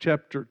Acts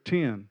chapter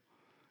 10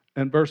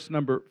 and verse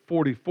number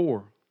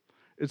 44.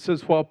 It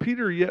says, while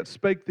Peter yet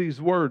spake these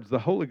words, the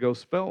Holy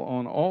Ghost fell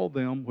on all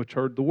them which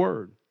heard the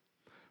word.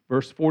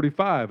 Verse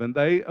 45, and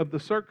they of the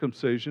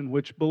circumcision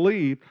which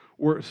believed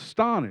were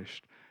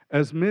astonished,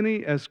 as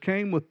many as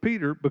came with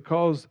Peter,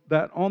 because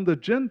that on the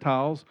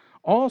Gentiles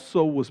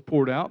also was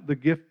poured out the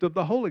gift of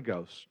the Holy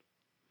Ghost.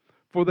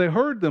 For they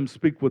heard them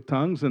speak with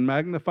tongues and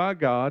magnify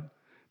God.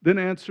 Then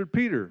answered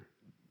Peter,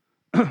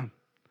 can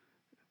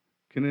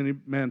any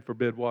man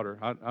forbid water?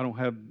 I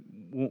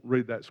won't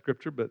read that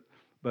scripture, but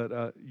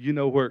you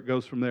know where it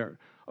goes from there.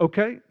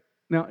 Okay,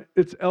 now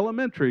it's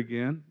elementary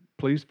again.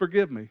 Please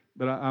forgive me,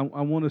 but I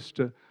want us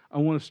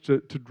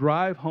to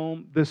drive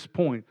home this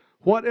point.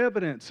 What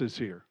evidence is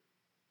here?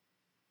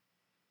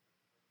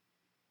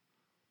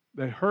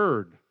 They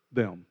heard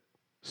them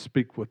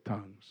speak with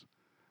tongues.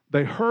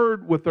 They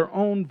heard with their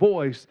own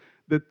voice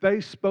that they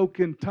spoke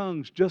in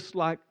tongues just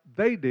like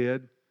they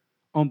did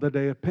on the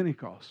day of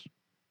Pentecost.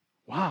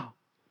 Wow,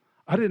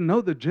 I didn't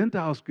know the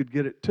Gentiles could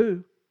get it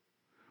too.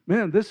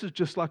 Man, this is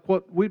just like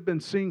what we've been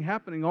seeing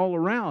happening all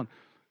around.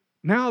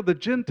 Now the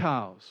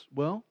Gentiles,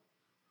 well,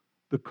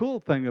 the cool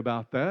thing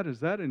about that is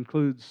that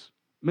includes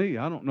me.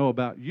 I don't know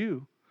about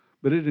you,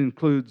 but it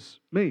includes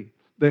me.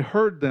 They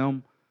heard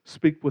them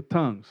speak with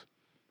tongues.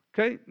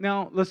 Okay,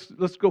 now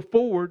let's go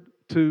forward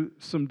to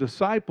some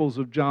disciples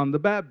of John the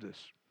Baptist.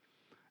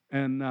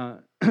 And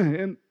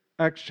in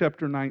Acts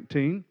chapter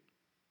 19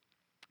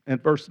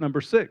 and verse number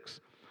 6.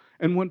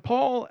 And when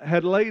Paul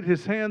had laid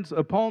his hands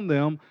upon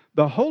them,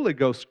 the Holy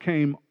Ghost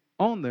came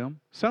on them.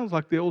 Sounds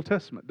like the Old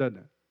Testament, doesn't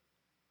it?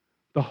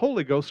 The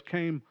Holy Ghost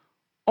came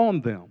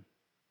on them.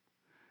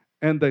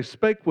 And they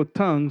spake with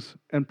tongues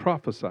and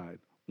prophesied.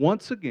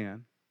 Once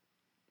again,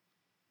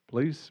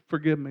 please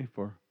forgive me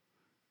for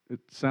it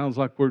sounds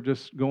like we're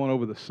just going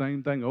over the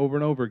same thing over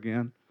and over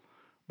again.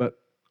 But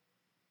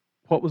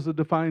what was the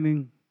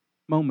defining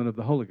moment of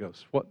the Holy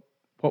Ghost? What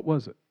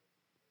was it?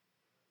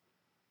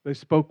 They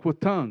spoke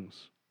with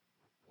tongues.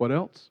 What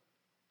else?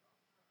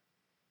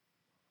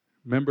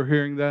 Remember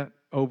hearing that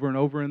over and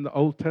over in the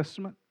Old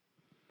Testament?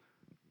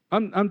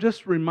 I'm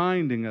just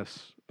reminding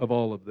us of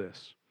all of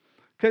this.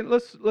 Okay,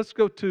 let's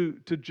go to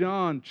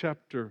John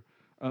chapter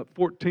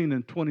 14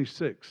 and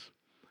 26.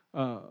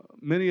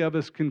 Many of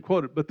us can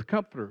quote it, but the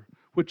Comforter,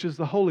 which is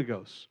the Holy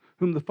Ghost,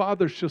 whom the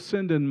Father shall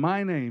send in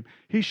my name,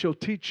 he shall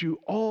teach you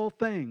all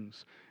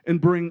things and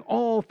bring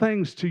all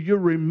things to your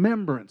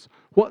remembrance,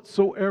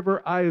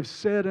 whatsoever I have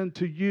said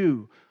unto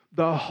you.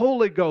 The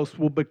Holy Ghost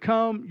will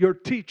become your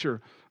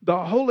teacher.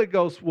 The Holy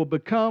Ghost will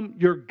become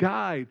your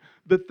guide.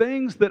 The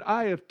things that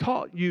I have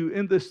taught you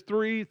in this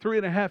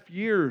 3.5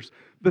 years,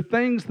 the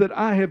things that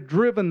I have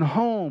driven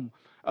home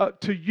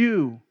to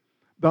you,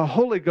 the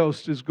Holy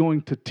Ghost is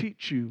going to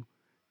teach you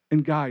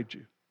and guide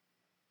you.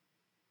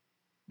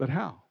 But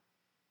how?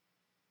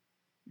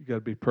 You got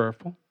to be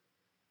prayerful.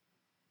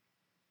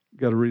 You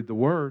got to read the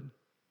Word.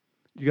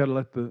 You got to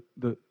let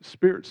the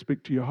Spirit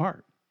speak to your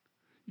heart.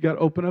 You got to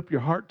open up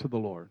your heart to the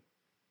Lord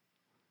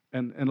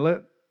and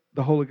let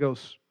the Holy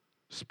Ghost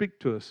speak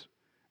to us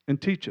and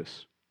teach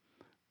us.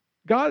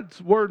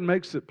 God's Word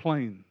makes it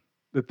plain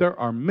that there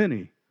are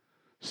many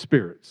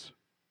spirits.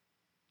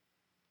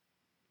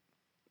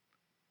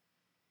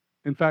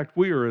 In fact,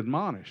 we are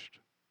admonished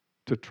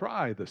to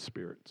try the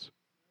spirits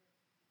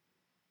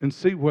and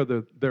see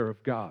whether they're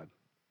of God.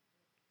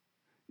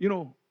 You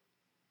know,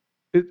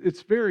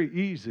 it's very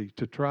easy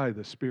to try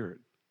the Spirit.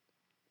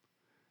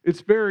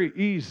 It's very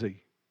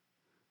easy.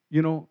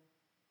 You know,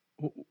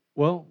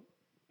 well,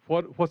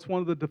 what's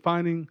one of the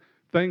defining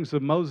things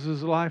of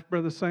Moses' life,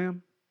 Brother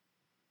Sam?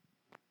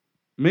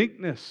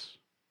 Meekness.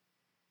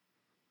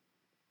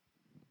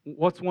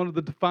 What's one of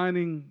the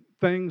defining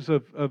things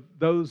of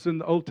those in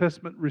the Old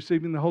Testament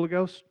receiving the Holy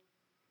Ghost?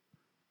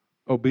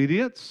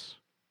 Obedience.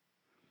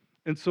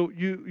 And so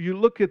you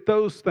look at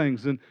those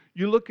things, and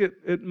you look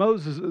at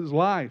Moses'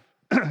 life,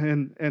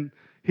 and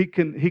he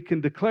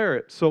can declare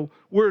it. So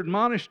we're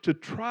admonished to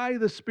try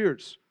the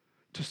spirits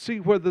to see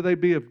whether they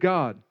be of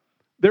God.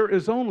 There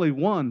is only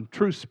one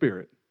true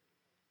spirit.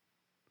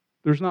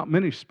 There's not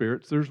many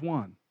spirits, there's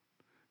one.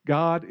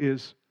 God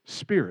is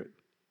spirit.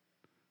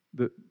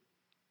 The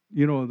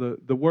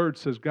word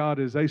says God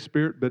is a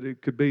spirit, but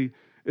it could be,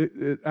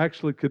 it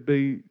actually could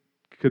be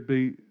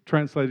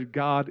translated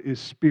God is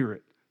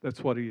spirit.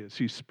 That's what he is.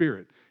 He's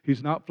spirit.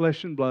 He's not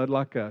flesh and blood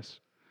like us.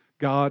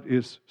 God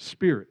is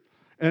spirit.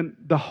 And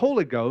the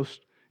Holy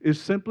Ghost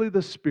is simply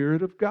the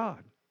Spirit of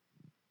God.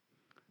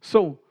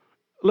 So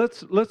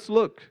let's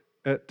look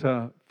at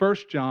 1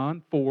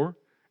 John 4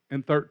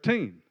 and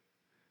 13.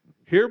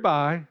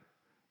 Hereby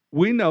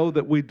we know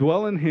that we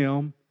dwell in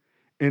him,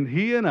 and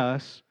he in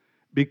us,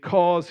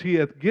 because he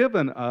hath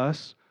given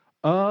us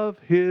of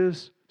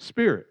His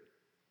Spirit.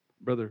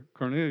 Brother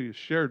Cornelius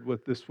shared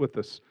this with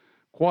us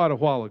quite a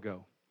while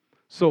ago.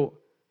 So,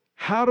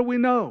 how do we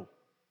know?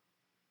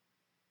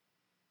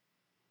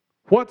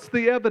 What's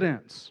the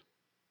evidence?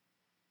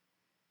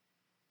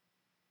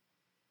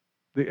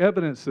 The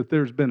evidence that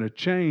there's been a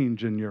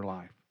change in your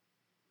life.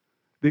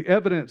 The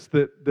evidence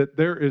that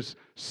there is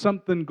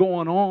something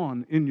going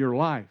on in your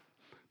life.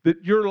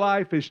 That your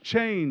life has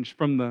changed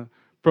from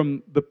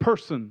the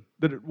person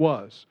that it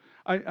was.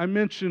 I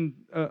mentioned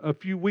a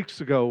few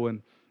weeks ago,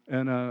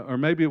 or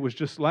maybe it was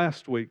just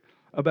last week,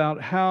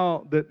 about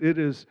how that it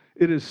is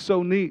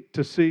so neat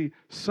to see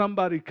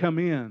somebody come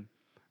in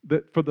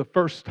that for the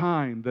first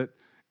time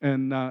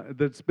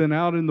that's been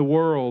out in the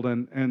world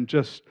and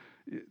just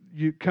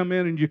you come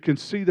in and you can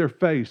see their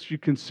face, you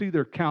can see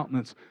their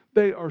countenance.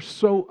 They are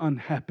so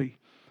unhappy.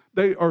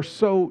 They are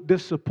so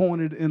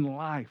disappointed in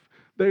life.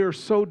 They are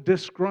so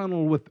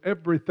disgruntled with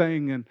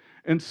everything.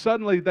 And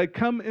suddenly they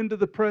come into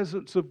the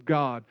presence of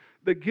God.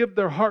 They give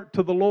their heart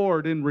to the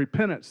Lord in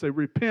repentance. They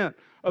repent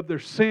of their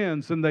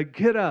sins and they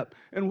get up.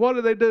 And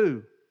what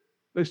do?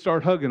 They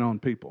start hugging on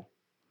people.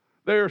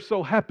 They are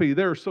so happy.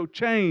 They are so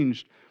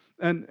changed.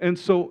 And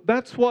so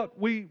that's what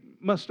we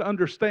must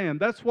understand.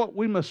 That's what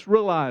we must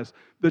realize.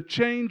 The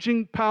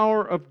changing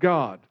power of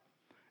God.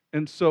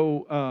 And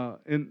so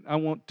and I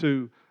want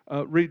to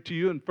read to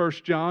you in 1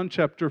 John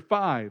chapter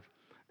 5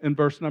 and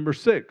verse number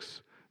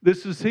 6.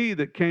 This is He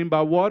that came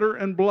by water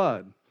and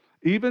blood,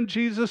 even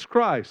Jesus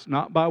Christ,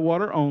 not by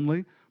water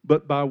only,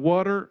 but by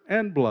water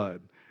and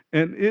blood.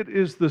 And it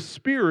is the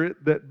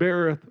Spirit that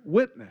beareth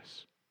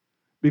witness,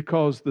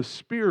 because the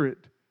Spirit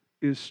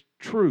is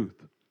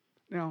truth.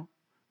 Now,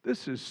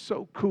 this is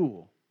so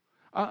cool.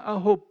 I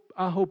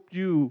hope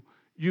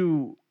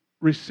you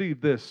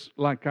receive this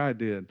like I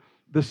did.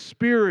 The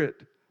Spirit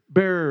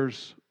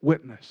bears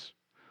witness.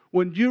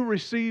 When you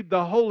receive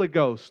the Holy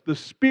Ghost, the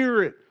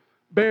Spirit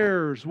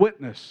bears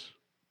witness.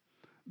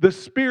 The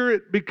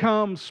Spirit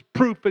becomes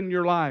proof in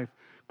your life.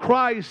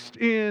 Christ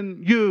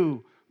in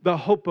you, the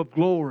hope of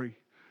glory.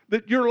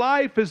 That your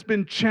life has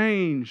been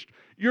changed.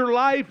 Your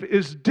life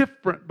is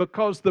different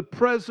because the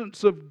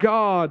presence of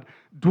God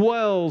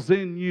dwells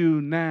in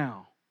you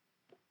now.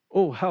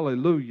 Oh,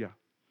 hallelujah.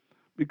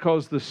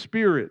 Because the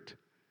Spirit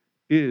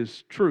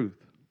is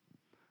truth.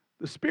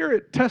 The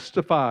Spirit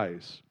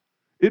testifies.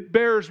 It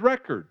bears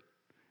record.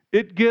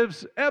 It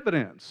gives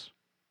evidence.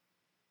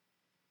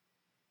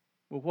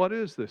 Well, what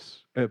is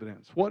this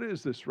evidence? What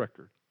is this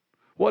record?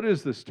 What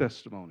is this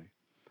testimony?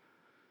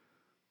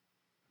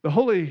 The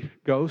Holy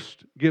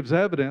Ghost gives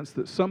evidence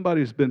that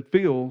somebody's been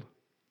filled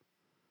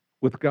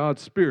with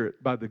God's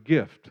Spirit by the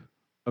gift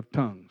of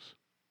tongues.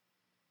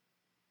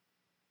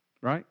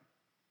 Right?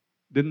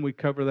 Didn't we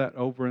cover that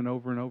over and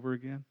over and over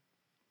again?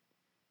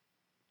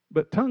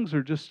 But tongues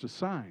are just a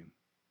sign.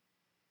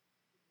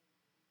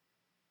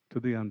 To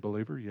the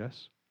unbeliever,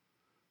 yes.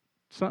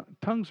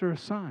 Tongues are a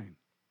sign.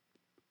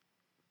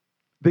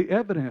 The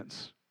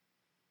evidence,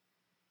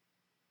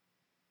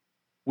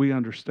 we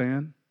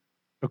understand,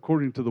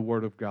 according to the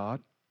Word of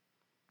God,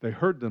 they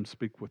heard them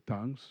speak with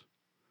tongues.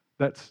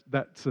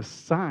 That's a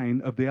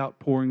sign of the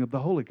outpouring of the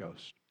Holy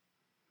Ghost.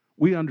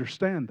 We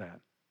understand that.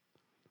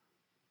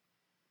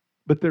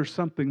 But there's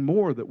something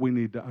more that we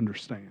need to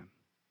understand.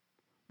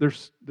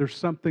 There's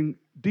something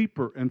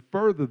deeper and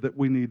further that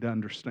we need to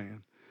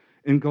understand.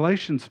 In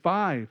Galatians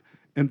 5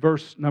 and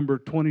verse number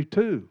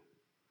 22,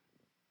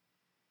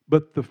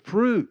 but the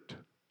fruit,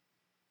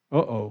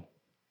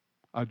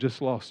 I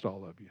just lost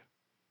all of you.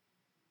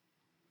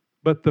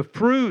 But the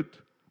fruit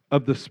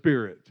of the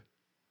Spirit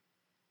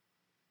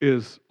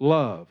is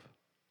love,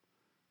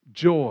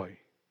 joy,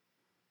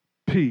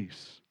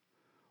 peace,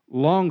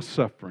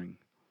 long-suffering,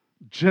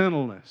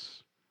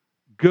 gentleness,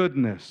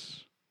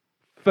 goodness,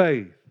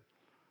 faith,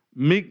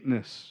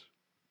 meekness,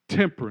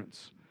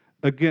 temperance.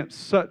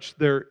 Against such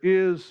there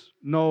is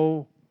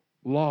no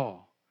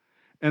law.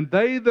 And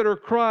they that are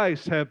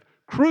Christ have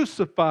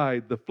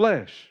crucified the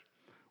flesh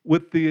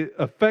with the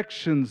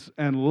affections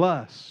and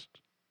lust.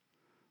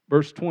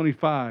 Verse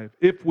 25,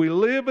 if we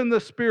live in the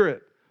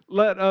Spirit,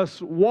 let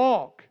us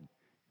walk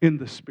in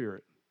the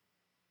Spirit.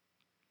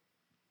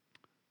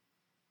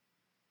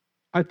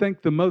 I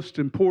think the most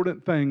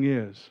important thing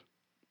is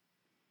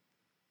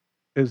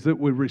that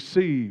we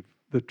receive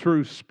the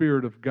true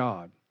Spirit of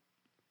God.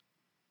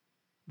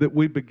 That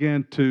we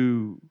begin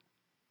to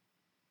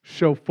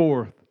show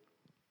forth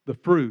the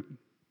fruit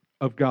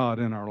of God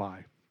in our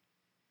life.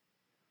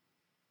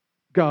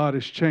 God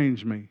has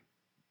changed me.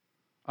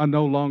 I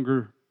no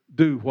longer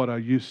do what I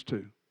used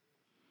to.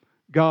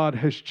 God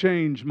has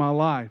changed my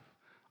life.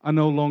 I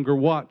no longer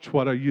watch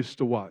what I used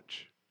to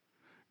watch.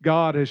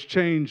 God has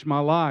changed my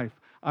life.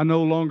 I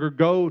no longer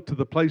go to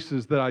the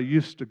places that I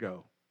used to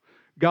go.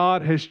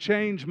 God has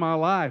changed my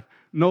life.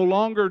 No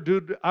longer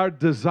do I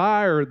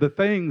desire the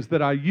things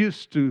that I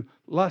used to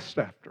lust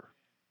after.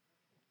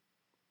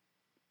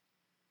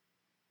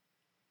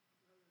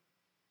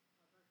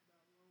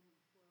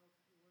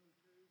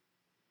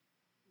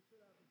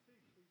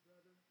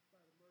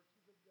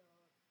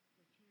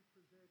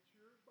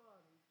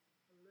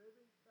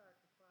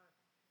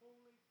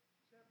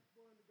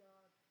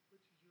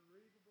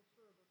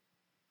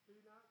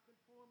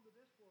 conformed to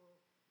this world,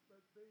 but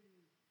be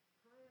ye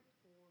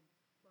transformed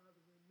by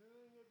the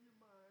renewing of your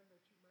mind,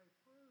 that you may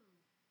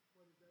prove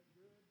what is that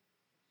good,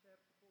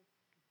 acceptable,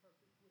 and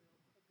perfect will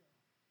of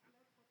God. And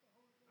that's what the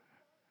Holy Ghost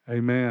does.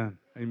 Amen.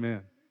 Everybody's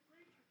Amen. a new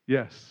creature.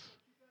 Yes.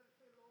 But you got to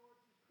say, Lord,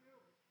 just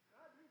fill me. And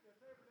I do this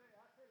every day.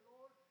 I say,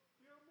 Lord,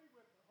 fill me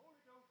with the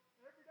Holy Ghost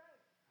every day.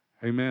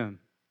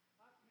 Amen.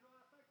 I think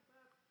about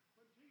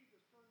when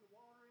Jesus turned the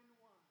water into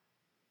wine.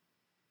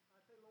 I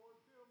say, Lord,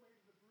 fill me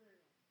to the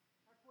brim.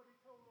 That's what he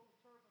told those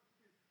servants to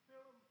do.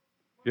 Fill them.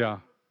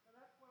 Yeah. And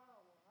that's what I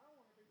want. I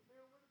want to be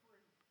filled with the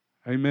brim.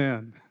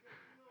 Amen. Because,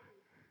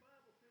 the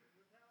Bible says,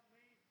 without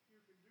me,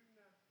 you can do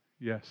nothing.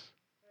 Yes.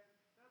 And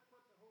that's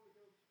what the Holy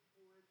Ghost is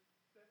for, is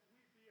that we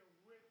be a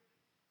witness.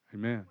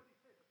 Amen. That's what he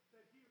said,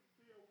 that he would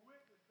be a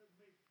witness of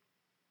me.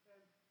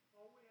 And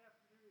all we have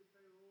to do is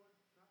say, Lord,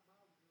 not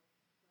my will,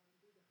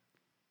 thine be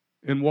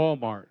done. In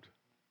Walmart,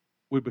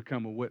 we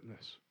become a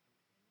witness.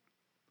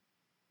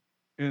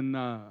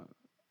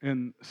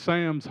 In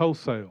Sam's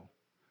Wholesale,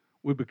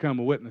 we become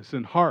a witness.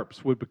 In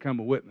Harps, we become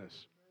a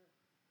witness.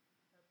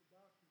 At the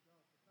doctor's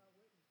office, I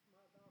witnessed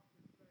my doctor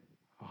today.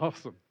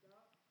 Awesome.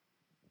 Doc,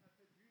 I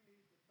said, you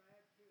need the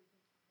baptism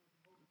of the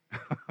Holy Ghost.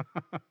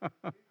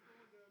 He's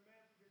going to a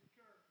Methodist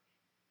church.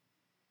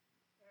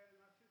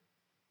 And I said,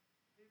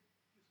 he's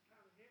just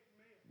kind of hit and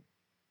miss.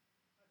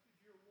 I said,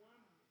 you're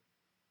wondering.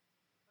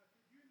 I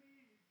said, you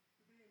need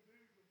to be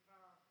endued with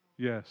power from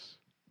on high. Yes.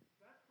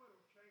 That's what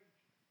will change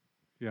you.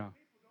 Yeah.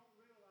 People don't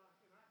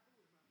realize, and I told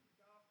him, I said,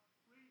 Doc,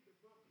 read the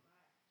book of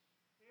Acts.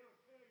 It'll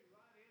tell you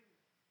right in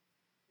there.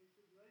 He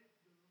said, read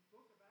the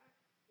book of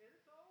Acts, and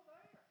it's all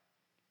there.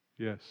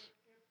 Yes.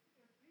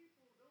 And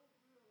people don't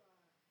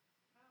realize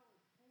how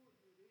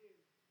important it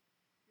is.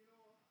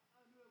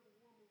 I knew of a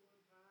woman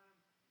one time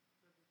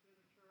that was in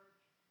a church,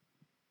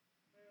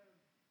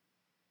 and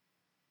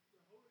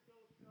the Holy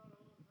Ghost got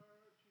on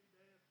her. She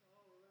danced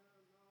all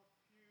around, knocked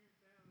pews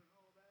down and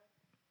all that,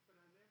 but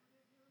I never did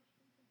hear her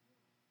speak in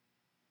tongues.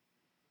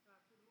 And I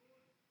said,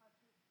 Lord,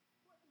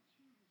 what did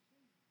she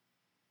receive?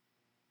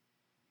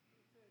 He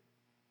said,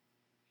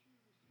 she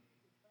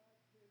received the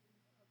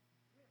baptism of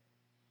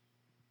repentance.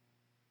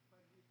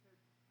 But he said,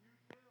 you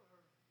tell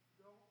her,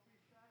 don't be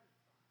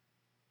satisfied.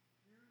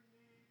 You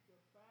need the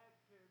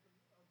baptism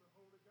of the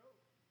Holy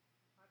Ghost.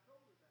 I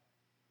told her that.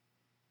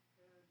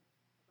 And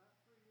about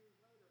 3 years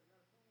later, I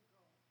got a phone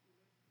call. She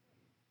lived in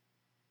Texas.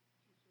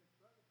 She said,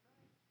 Brother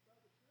Travis,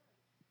 Brother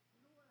Travis,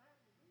 you know what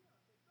happened to me? I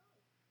said, no.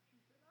 She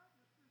said, I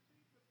just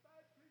received the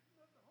baptism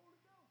of the Holy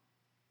Ghost.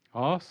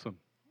 Awesome.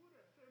 I'll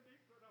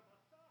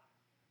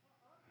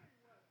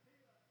tell you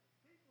what,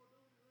 people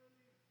don't really,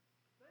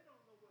 they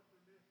don't know what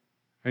they're missing.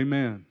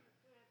 Amen. Jesus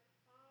said,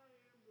 I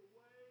am the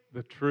way,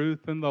 The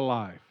truth and the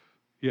life.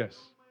 Yes.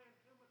 no man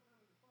cometh unto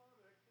the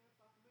Father except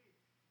by me.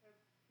 And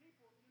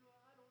people,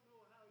 I don't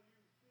know how you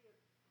see it,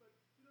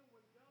 but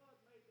when God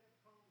made that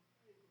promise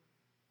to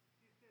Abraham,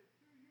 he said,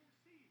 through your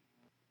seed,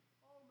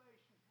 all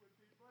nations would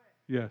be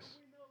blessed. Yes.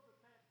 And we know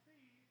that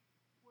seed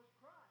was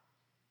Christ.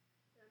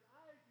 And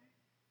Isaac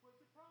was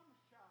the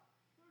promised child.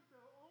 There's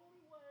the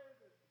only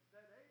way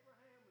that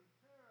Abraham and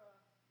Sarah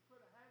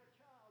could have had a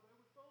child. They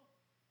were both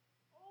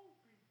old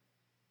people.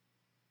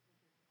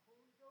 Because the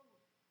Holy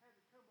Ghost had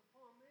to come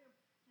upon them,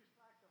 just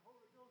like the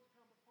Holy Ghost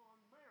come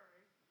upon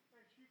Mary,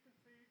 and she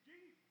conceived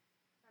Jesus.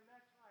 And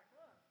that's like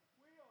us.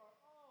 We are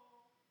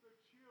all the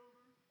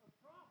children of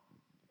promise.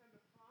 And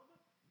the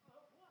promise of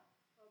what?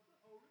 Of the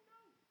Holy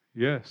Ghost.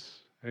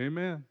 Yes.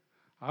 Amen.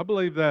 I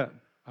believe that.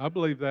 I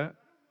believe that.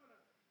 I don't want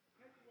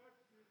to take what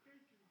you're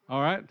teaching,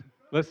 All right.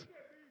 Let's. get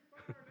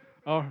me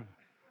fired up.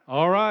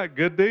 All right.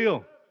 Good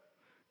deal.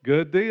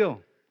 Good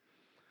deal.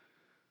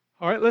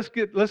 All right. Let's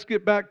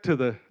get back to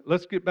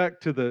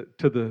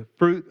the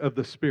fruit of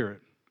the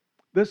Spirit.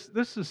 This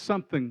is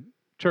something,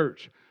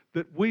 church,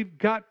 that we've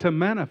got to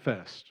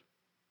manifest.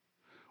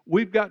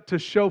 We've got to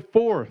show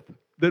forth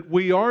that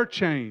we are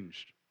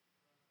changed.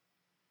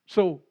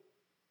 So,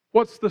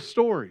 what's the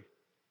story?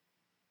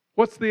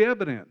 What's the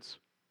evidence?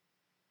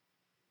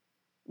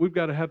 We've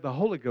got to have the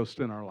Holy Ghost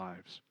in our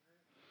lives.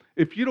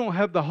 If you don't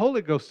have the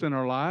Holy Ghost in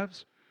our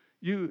lives,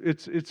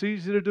 it's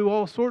easy to do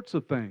all sorts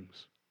of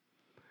things.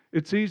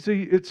 It's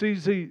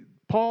easy.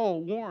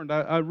 Paul warned.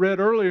 I read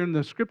earlier in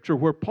the scripture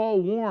where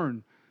Paul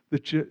warned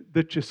that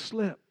you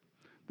slip,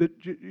 that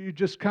you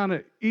just kind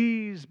of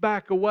ease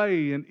back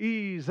away and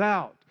ease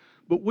out.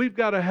 But we've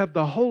got to have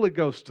the Holy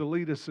Ghost to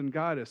lead us and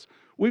guide us.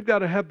 We've got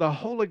to have the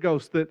Holy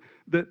Ghost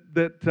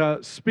that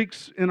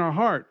speaks in our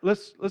heart.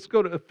 Let's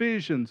go to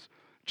Ephesians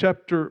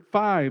chapter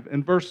 5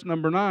 and verse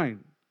number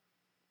 9.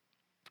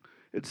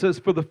 It says,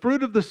 "For the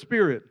fruit of the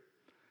Spirit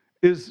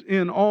is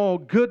in all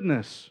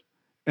goodness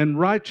and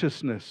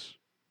righteousness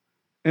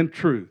and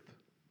truth."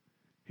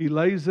 He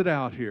lays it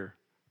out here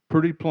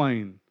pretty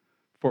plain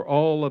for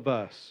all of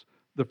us.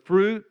 The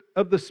fruit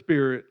of the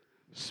Spirit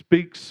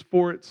speaks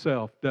for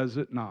itself, does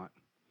it not?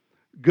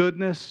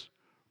 Goodness,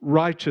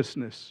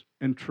 righteousness,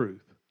 and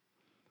truth.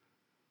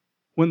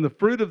 When the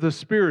fruit of the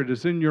Spirit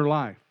is in your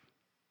life,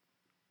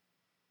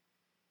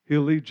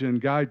 He'll lead you and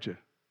guide you.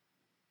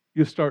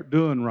 You'll start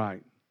doing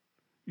right.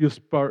 You'll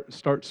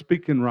start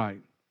speaking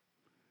right.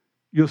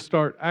 You'll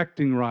start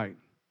acting right.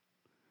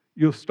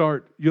 You'll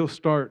start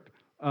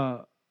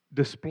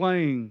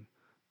displaying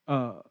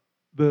uh,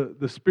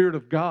 the Spirit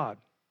of God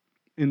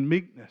in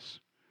meekness.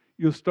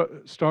 You'll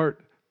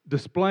start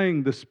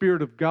displaying the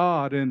Spirit of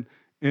God in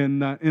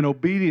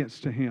obedience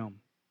to Him.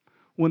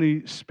 When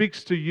He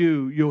speaks to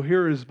you, you'll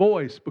hear His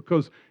voice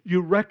because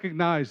you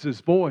recognize His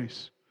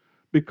voice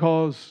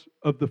because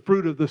of the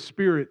fruit of the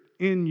Spirit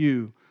in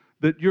you.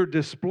 That you're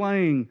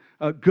displaying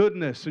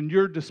goodness and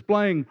you're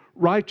displaying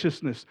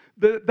righteousness.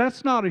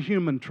 That's not a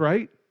human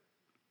trait.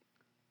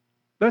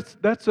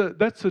 That's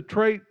a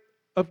trait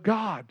of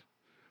God.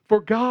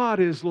 For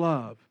God is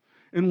love.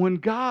 And when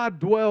God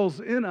dwells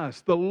in us,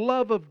 the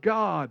love of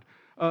God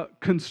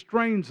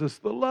constrains us.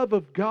 The love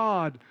of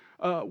God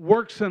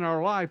works in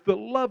our life. The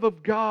love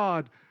of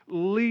God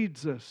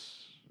leads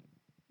us.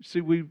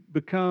 See, we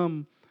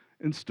become,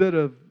 instead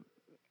of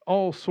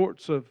all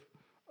sorts of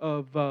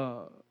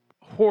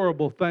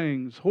horrible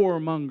things,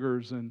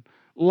 whoremongers and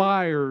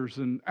liars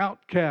and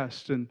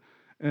outcasts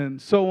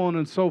and so on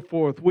and so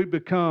forth, we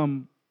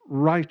become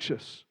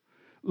righteous,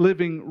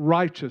 living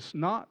righteous,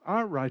 not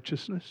our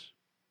righteousness,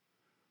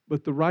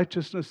 but the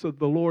righteousness of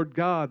the Lord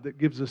God that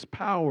gives us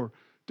power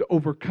to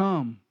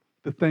overcome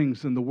the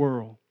things in the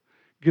world,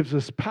 gives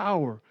us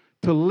power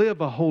to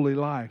live a holy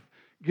life,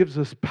 gives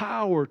us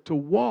power to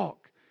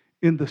walk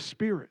in the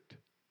Spirit.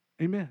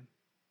 Amen.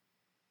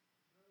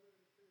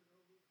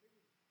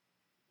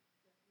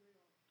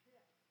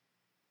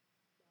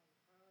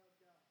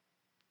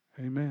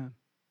 Amen.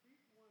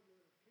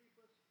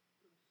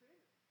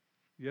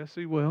 Yes,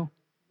 He will.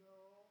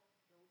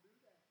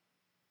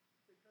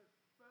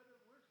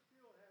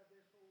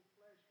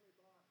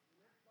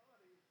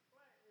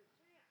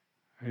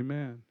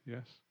 Amen.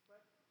 Yes.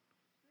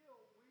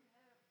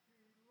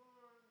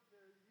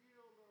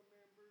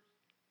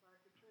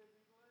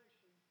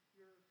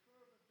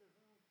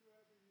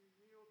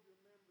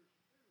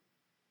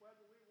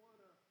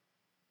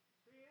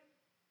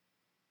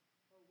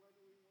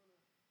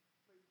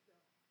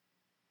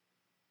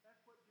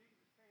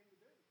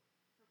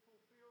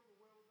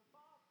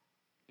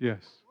 Yes.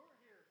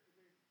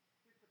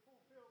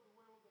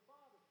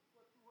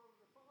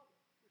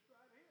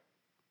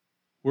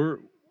 We're,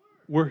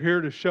 we're here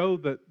to show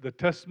that the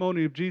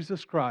testimony of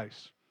Jesus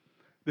Christ,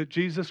 that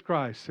Jesus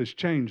Christ has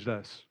changed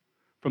us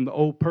from the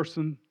old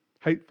person,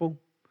 hateful,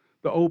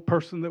 the old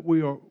person that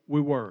we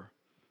were,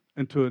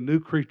 into a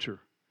new creature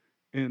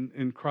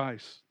in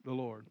Christ the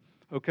Lord.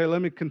 Okay,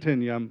 let me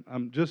continue.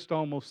 I'm just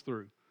almost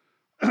through.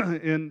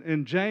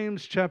 in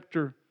James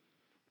chapter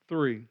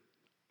 3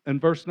 and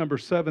verse number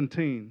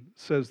 17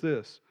 says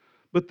this,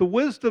 but the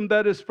wisdom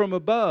that is from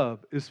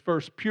above is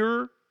first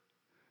pure,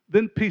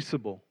 then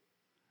peaceable,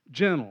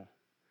 gentle,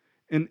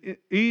 and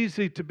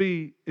easy to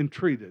be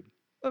entreated.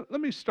 Let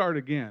me start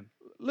again.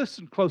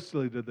 Listen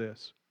closely to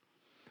this.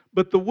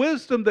 But the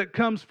wisdom that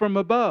comes from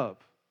above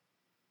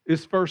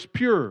is first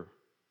pure,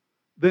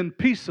 then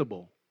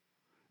peaceable,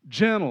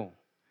 gentle,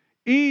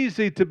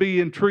 easy to be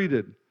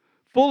entreated,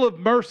 full of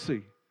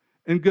mercy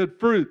and good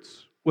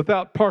fruits,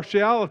 without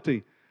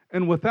partiality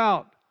and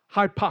without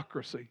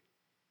hypocrisy.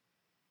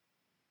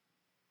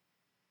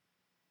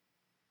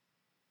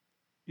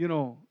 You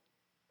know,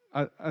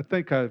 I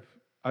think I've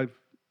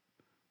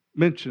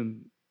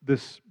mentioned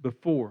this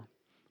before,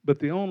 but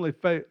the only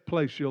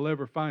place you'll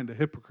ever find a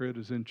hypocrite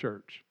is in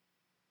church.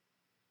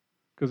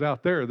 Because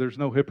out there's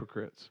no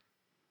hypocrites.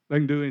 They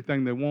can do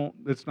anything they want.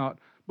 It's not.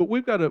 But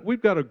we've got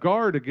to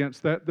guard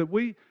against that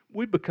we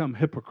become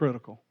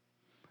hypocritical,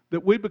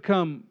 that we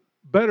become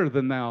better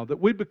than thou, that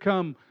we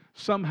become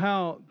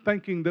somehow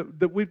thinking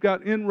that we've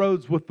got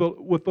inroads with the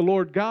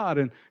Lord God,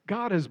 and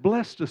God has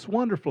blessed us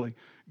wonderfully.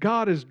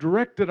 God has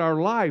directed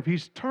our life.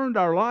 He's turned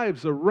our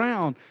lives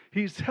around.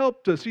 He's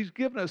helped us. He's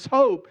given us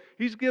hope.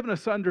 He's given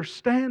us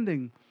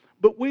understanding.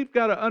 But we've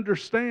got to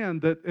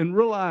understand that and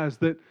realize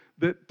that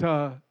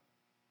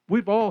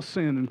we've all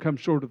sinned and come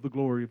short of the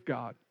glory of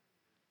God.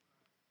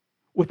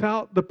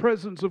 Without the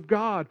presence of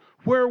God,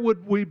 where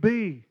would we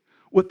be?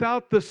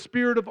 Without the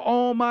Spirit of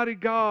Almighty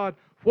God,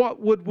 what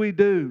would we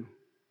do?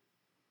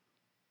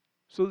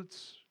 So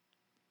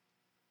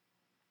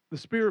the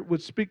Spirit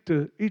would speak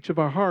to each of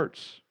our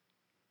hearts.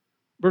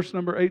 Verse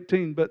number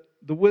 18, but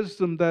the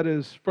wisdom that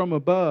is from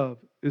above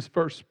is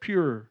first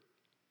pure.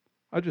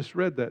 I just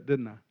read that,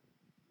 didn't I?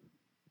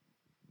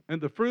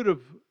 And the fruit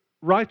of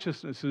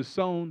righteousness is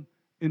sown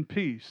in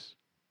peace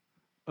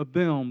of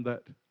them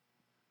that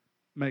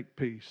make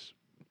peace.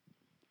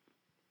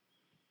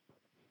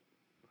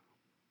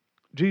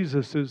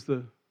 Jesus is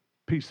the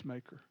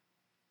peacemaker.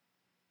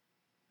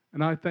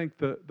 And I think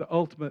the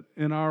ultimate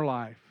in our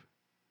life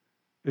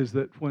is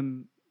that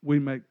when we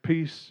make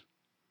peace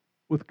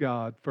with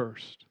God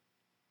first,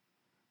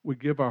 we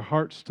give our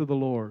hearts to the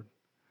Lord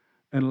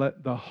and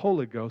let the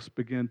Holy Ghost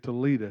begin to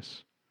lead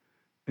us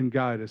and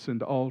guide us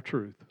into all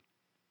truth.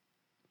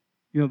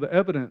 You know, the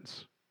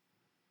evidence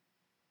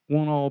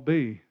won't all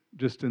be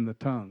just in the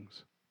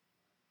tongues.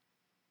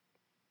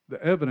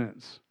 The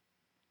evidence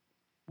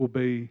will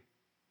be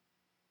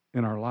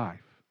in our life,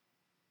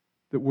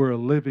 that we're a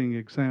living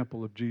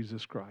example of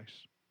Jesus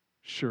Christ.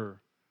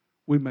 Sure,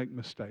 we make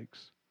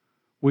mistakes,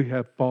 we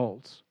have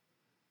faults,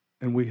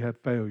 and we have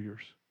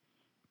failures,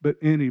 but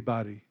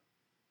anybody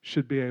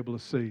should be able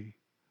to see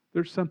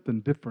there's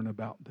something different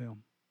about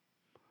them.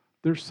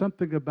 There's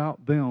something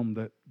about them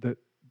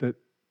that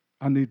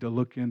I need to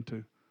look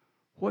into.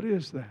 What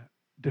is that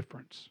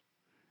difference?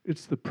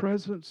 It's the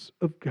presence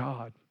of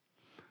God,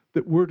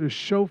 that we're to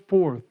show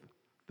forth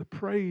the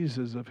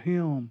praises of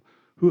Him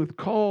who hath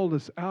called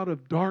us out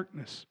of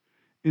darkness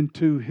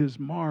into His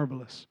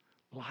marvelous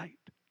light.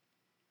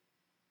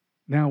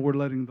 Now we're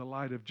letting the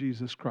light of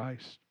Jesus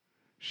Christ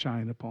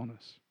shine upon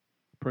us.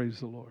 Praise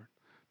the Lord.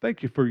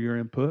 Thank you for your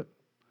input.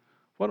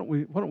 Why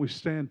don't we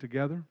stand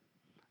together?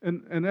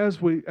 And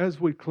as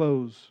we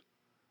close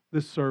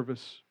this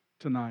service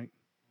tonight,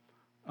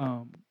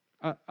 I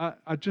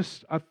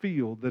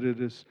feel that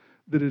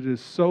it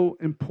is so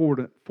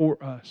important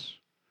for us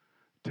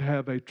to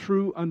have a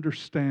true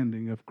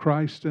understanding of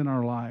Christ in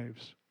our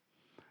lives,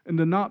 and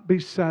to not be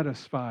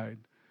satisfied,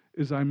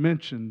 as I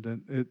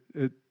mentioned,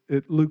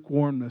 at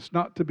lukewarmness,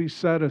 not to be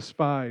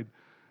satisfied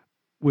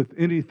with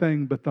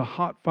anything but the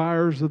hot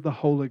fires of the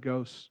Holy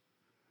Ghost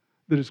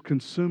that is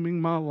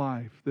consuming my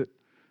life, that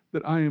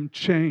I am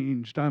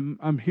changed.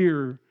 I'm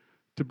here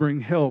to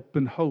bring help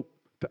and hope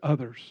to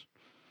others.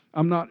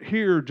 I'm not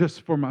here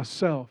just for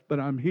myself, but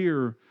I'm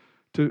here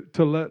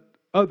to let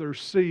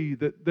others see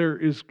that there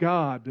is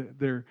God.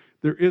 There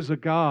is a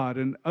God,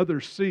 and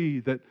others see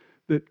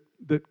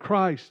that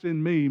Christ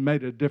in me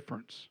made a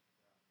difference.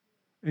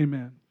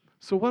 Amen.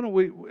 So why don't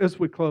we, as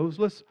we close,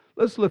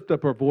 let's lift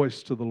up our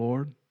voice to the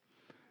Lord,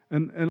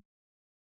 and